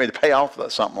 They were getting ready to pay off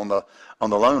something on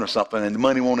the loan or something, and the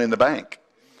money won't in the bank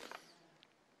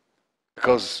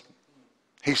because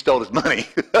he stole his money.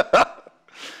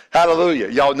 Hallelujah!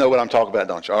 Y'all know what I'm talking about,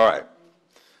 don't you? All right.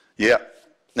 Yeah.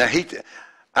 Now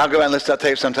I'll go out and listen to that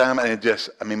tape sometime,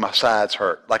 and my sides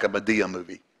hurt like a Medea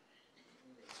movie.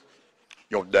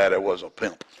 Your daddy was a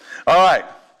pimp. All right.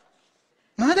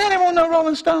 My daddy wasn't no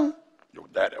Rolling Stone. Your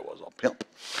daddy was a pimp.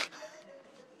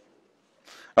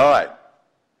 All right.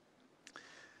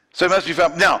 So it must be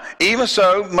found. Now, even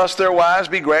so must their wives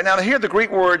be great. Now, here the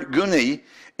Greek word guni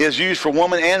is used for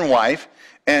woman and wife,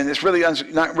 and it's really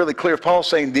not really clear if Paul's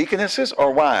saying deaconesses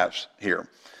or wives here.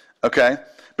 Okay?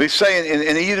 But he's saying,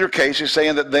 in either case, he's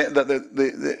saying that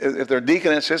if they're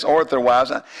deaconesses or if they're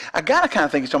wives. I got to kind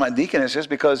of think he's talking about deaconesses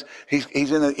because he's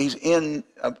in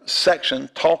a section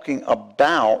talking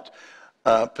about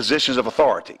positions of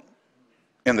authority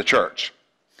in the church.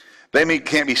 They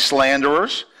can't be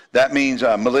slanderers. That means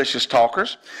malicious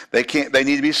talkers. They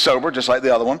need to be sober, just like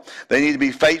the other one. They need to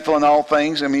be faithful in all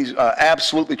things. That means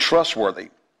absolutely trustworthy.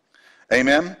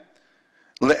 Amen?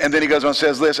 And then he goes on and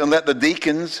says this, and let the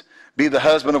deacons be the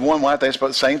husband of one wife. They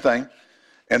suppose the same thing.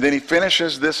 And then he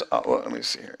finishes this. Let me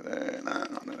see here.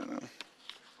 No.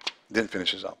 Didn't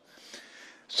finish this up.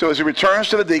 So as he returns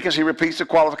to the deacons, he repeats the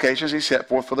qualifications he set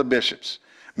forth for the bishops.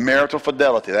 Marital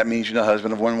fidelity. That means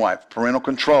husband of one wife. Parental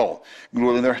control.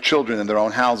 Ruling their children in their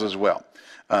own houses as well.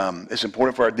 It's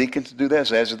important for our deacons to do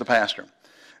this, as is the pastor.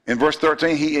 In verse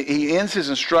 13, he ends his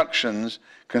instructions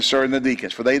concerning the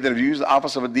deacons. For they that have used the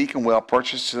office of a deacon well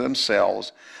purchase to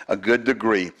themselves a good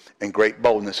degree and great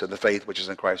boldness of the faith which is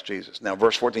in Christ Jesus. Now,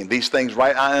 verse 14, these things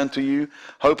write I unto you,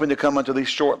 hoping to come unto thee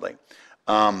shortly.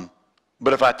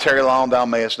 But if I tarry long, thou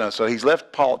mayest know. So he's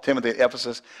left Timothy at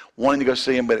Ephesus, wanting to go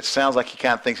see him, but it sounds like he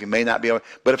kind of thinks he may not be able.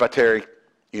 But if I tarry,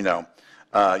 you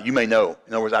may know.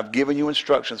 In other words, I've given you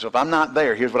instructions. So if I'm not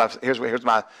there, here's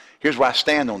where I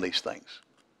stand on these things.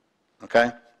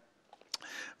 Okay?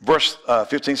 Verse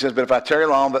 15 says, but if I tarry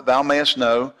long, that thou mayest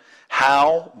know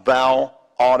how thou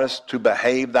oughtest to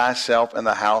behave thyself in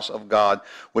the house of God,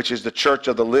 which is the church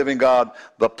of the living God,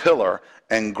 the pillar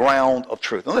and ground of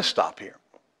truth. Now let's stop here.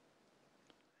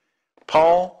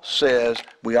 Paul says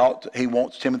he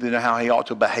wants Timothy to know how he ought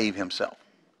to behave himself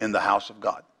in the house of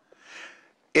God.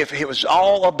 If it was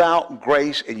all about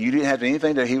grace and you didn't have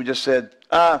anything to, he would just said,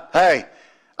 hey,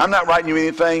 I'm not writing you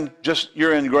anything, just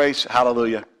you're in grace,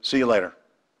 hallelujah, see you later.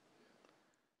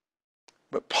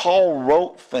 But Paul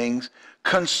wrote things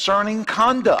concerning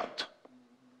conduct.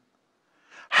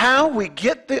 How we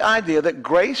get the idea that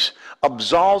grace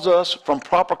absolves us from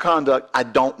proper conduct, I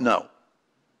don't know.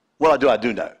 Well, I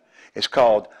do know. It's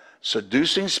called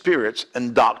seducing spirits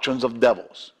and doctrines of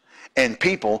devils and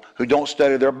people who don't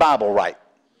study their Bible right.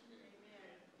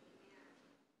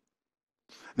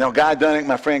 Now,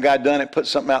 my friend Guy Dunnick put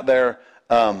something out there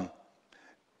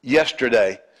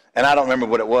yesterday, and I don't remember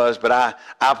what it was, but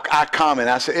I commented.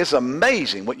 I said, it's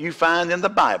amazing what you find in the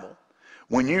Bible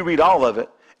when you read all of it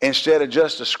instead of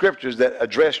just the scriptures that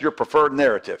address your preferred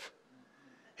narrative.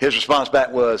 His response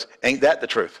back was, ain't that the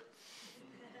truth?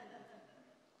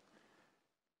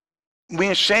 Me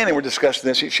and Shannon were discussing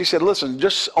this. She said, listen,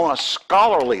 just on a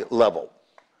scholarly level,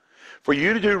 for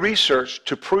you to do research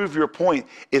to prove your point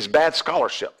is bad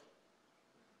scholarship.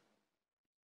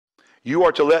 You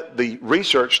are to let the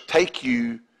research take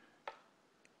you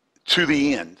to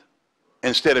the end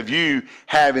instead of you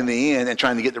having the end and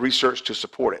trying to get the research to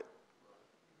support it.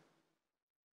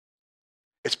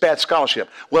 It's bad scholarship.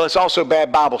 Well, it's also bad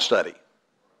Bible study.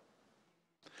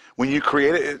 When you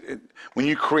create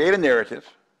a narrative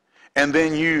and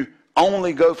then you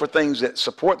only go for things that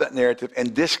support that narrative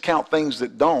and discount things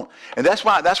that don't. And that's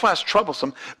why it's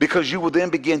troublesome, because you will then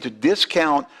begin to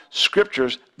discount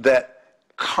scriptures that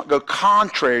go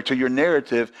contrary to your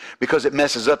narrative because it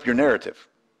messes up your narrative.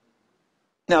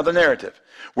 Now, the narrative.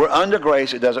 We're under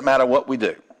grace. It doesn't matter what we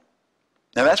do.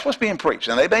 Now, that's what's being preached.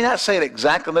 Now, they may not say it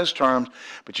exactly in those terms,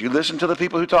 but you listen to the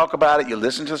people who talk about it. You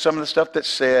listen to some of the stuff that's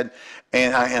said,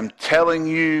 and I am telling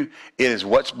you, it is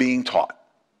what's being taught.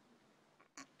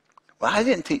 Well, I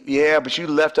didn't teach. Yeah, but you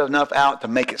left enough out to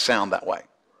make it sound that way.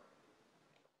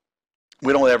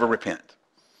 We don't ever repent.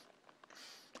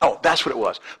 Oh, that's what it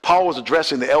was. Paul was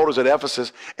addressing the elders at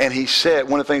Ephesus, and he said,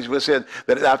 one of the things he said,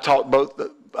 that I've taught both,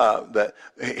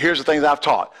 here's the things I've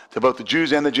taught to both the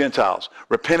Jews and the Gentiles.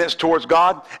 Repentance towards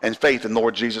God and faith in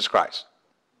Lord Jesus Christ.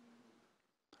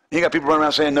 You got people running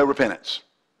around saying no repentance.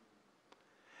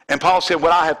 And Paul said,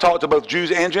 what I have taught to both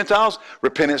Jews and Gentiles,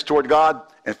 repentance toward God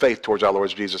and faith towards our Lord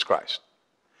Jesus Christ.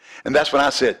 And that's when I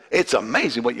said, it's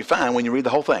amazing what you find when you read the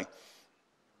whole thing.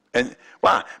 And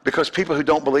why? Because people who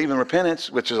don't believe in repentance,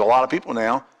 which is a lot of people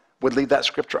now, would leave that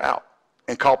scripture out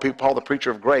and call Paul the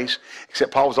preacher of grace,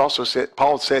 except Paul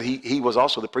said he was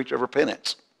also the preacher of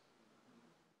repentance.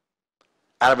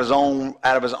 Out of his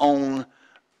own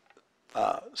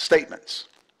statements.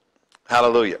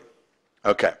 Hallelujah.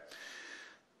 Okay.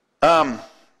 In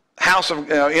the house of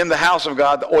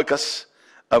God, the oikos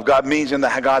of God means in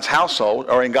God's household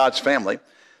or in God's family.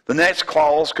 The next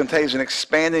clause contains an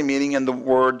expanding meaning in the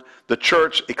word, the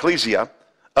church, ecclesia,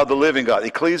 of the living God.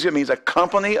 Ecclesia means a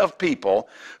company of people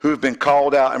who have been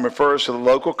called out and refers to the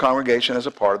local congregation as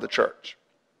a part of the church.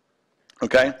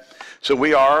 Okay? So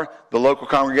we are the local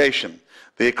congregation.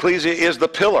 The ecclesia is the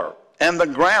pillar and the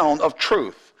ground of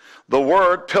truth. The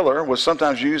word pillar was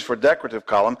sometimes used for decorative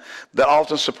column that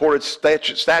often supported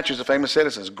statues of famous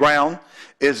citizens. Ground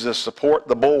is the support,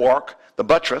 the bulwark, the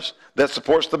buttress that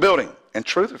supports the building. And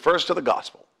truth refers to the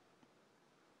gospel.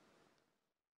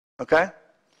 Okay?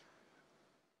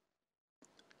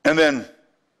 And then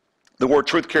the word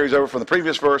truth carries over from the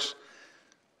previous verse.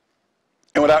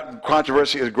 And without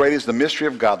controversy, as great is the mystery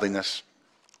of godliness.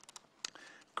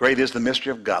 Great is the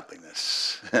mystery of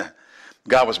godliness.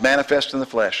 God was manifest in the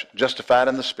flesh, justified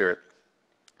in the spirit,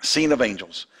 seen of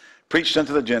angels, preached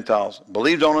unto the Gentiles,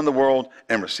 believed on in the world,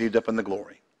 and received up in the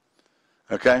glory.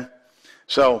 Okay?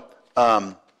 So,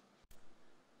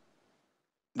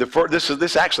 this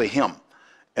is actually him.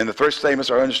 And the first statements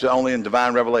are understood only in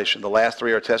divine revelation. The last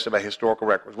three are tested by historical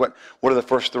records. What are the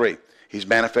first three? He's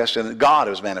manifested in God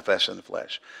who is manifested in the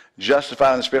flesh.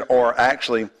 Justified in the spirit, or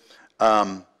actually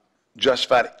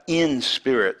justified in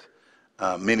spirit.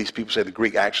 Many people say the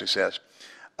Greek actually says.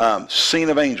 Seen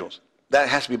of angels. That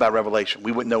has to be by revelation.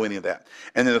 We wouldn't know any of that.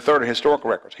 And then the third are historical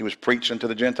records. He was preached unto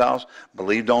the Gentiles,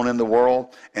 believed on in the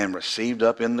world, and received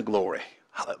up in the glory.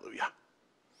 Hallelujah.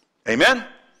 Amen?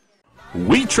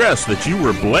 We trust that you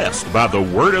were blessed by the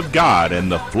Word of God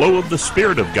and the flow of the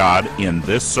Spirit of God in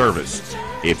this service.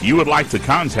 If you would like to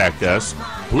contact us,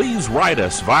 please write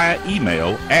us via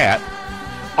email at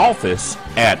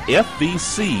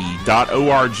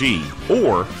office@fvc.org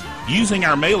or using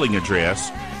our mailing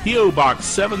address, P.O. Box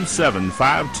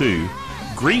 7752,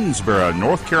 Greensboro,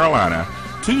 North Carolina,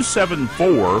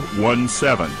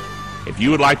 27417. If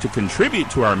you would like to contribute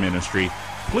to our ministry,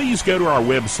 please go to our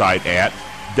website at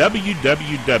www.fvc.org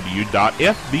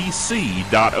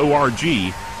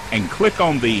and click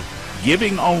on the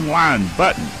Giving Online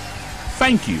button.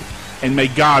 Thank you, and may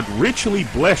God richly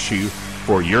bless you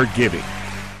for your giving.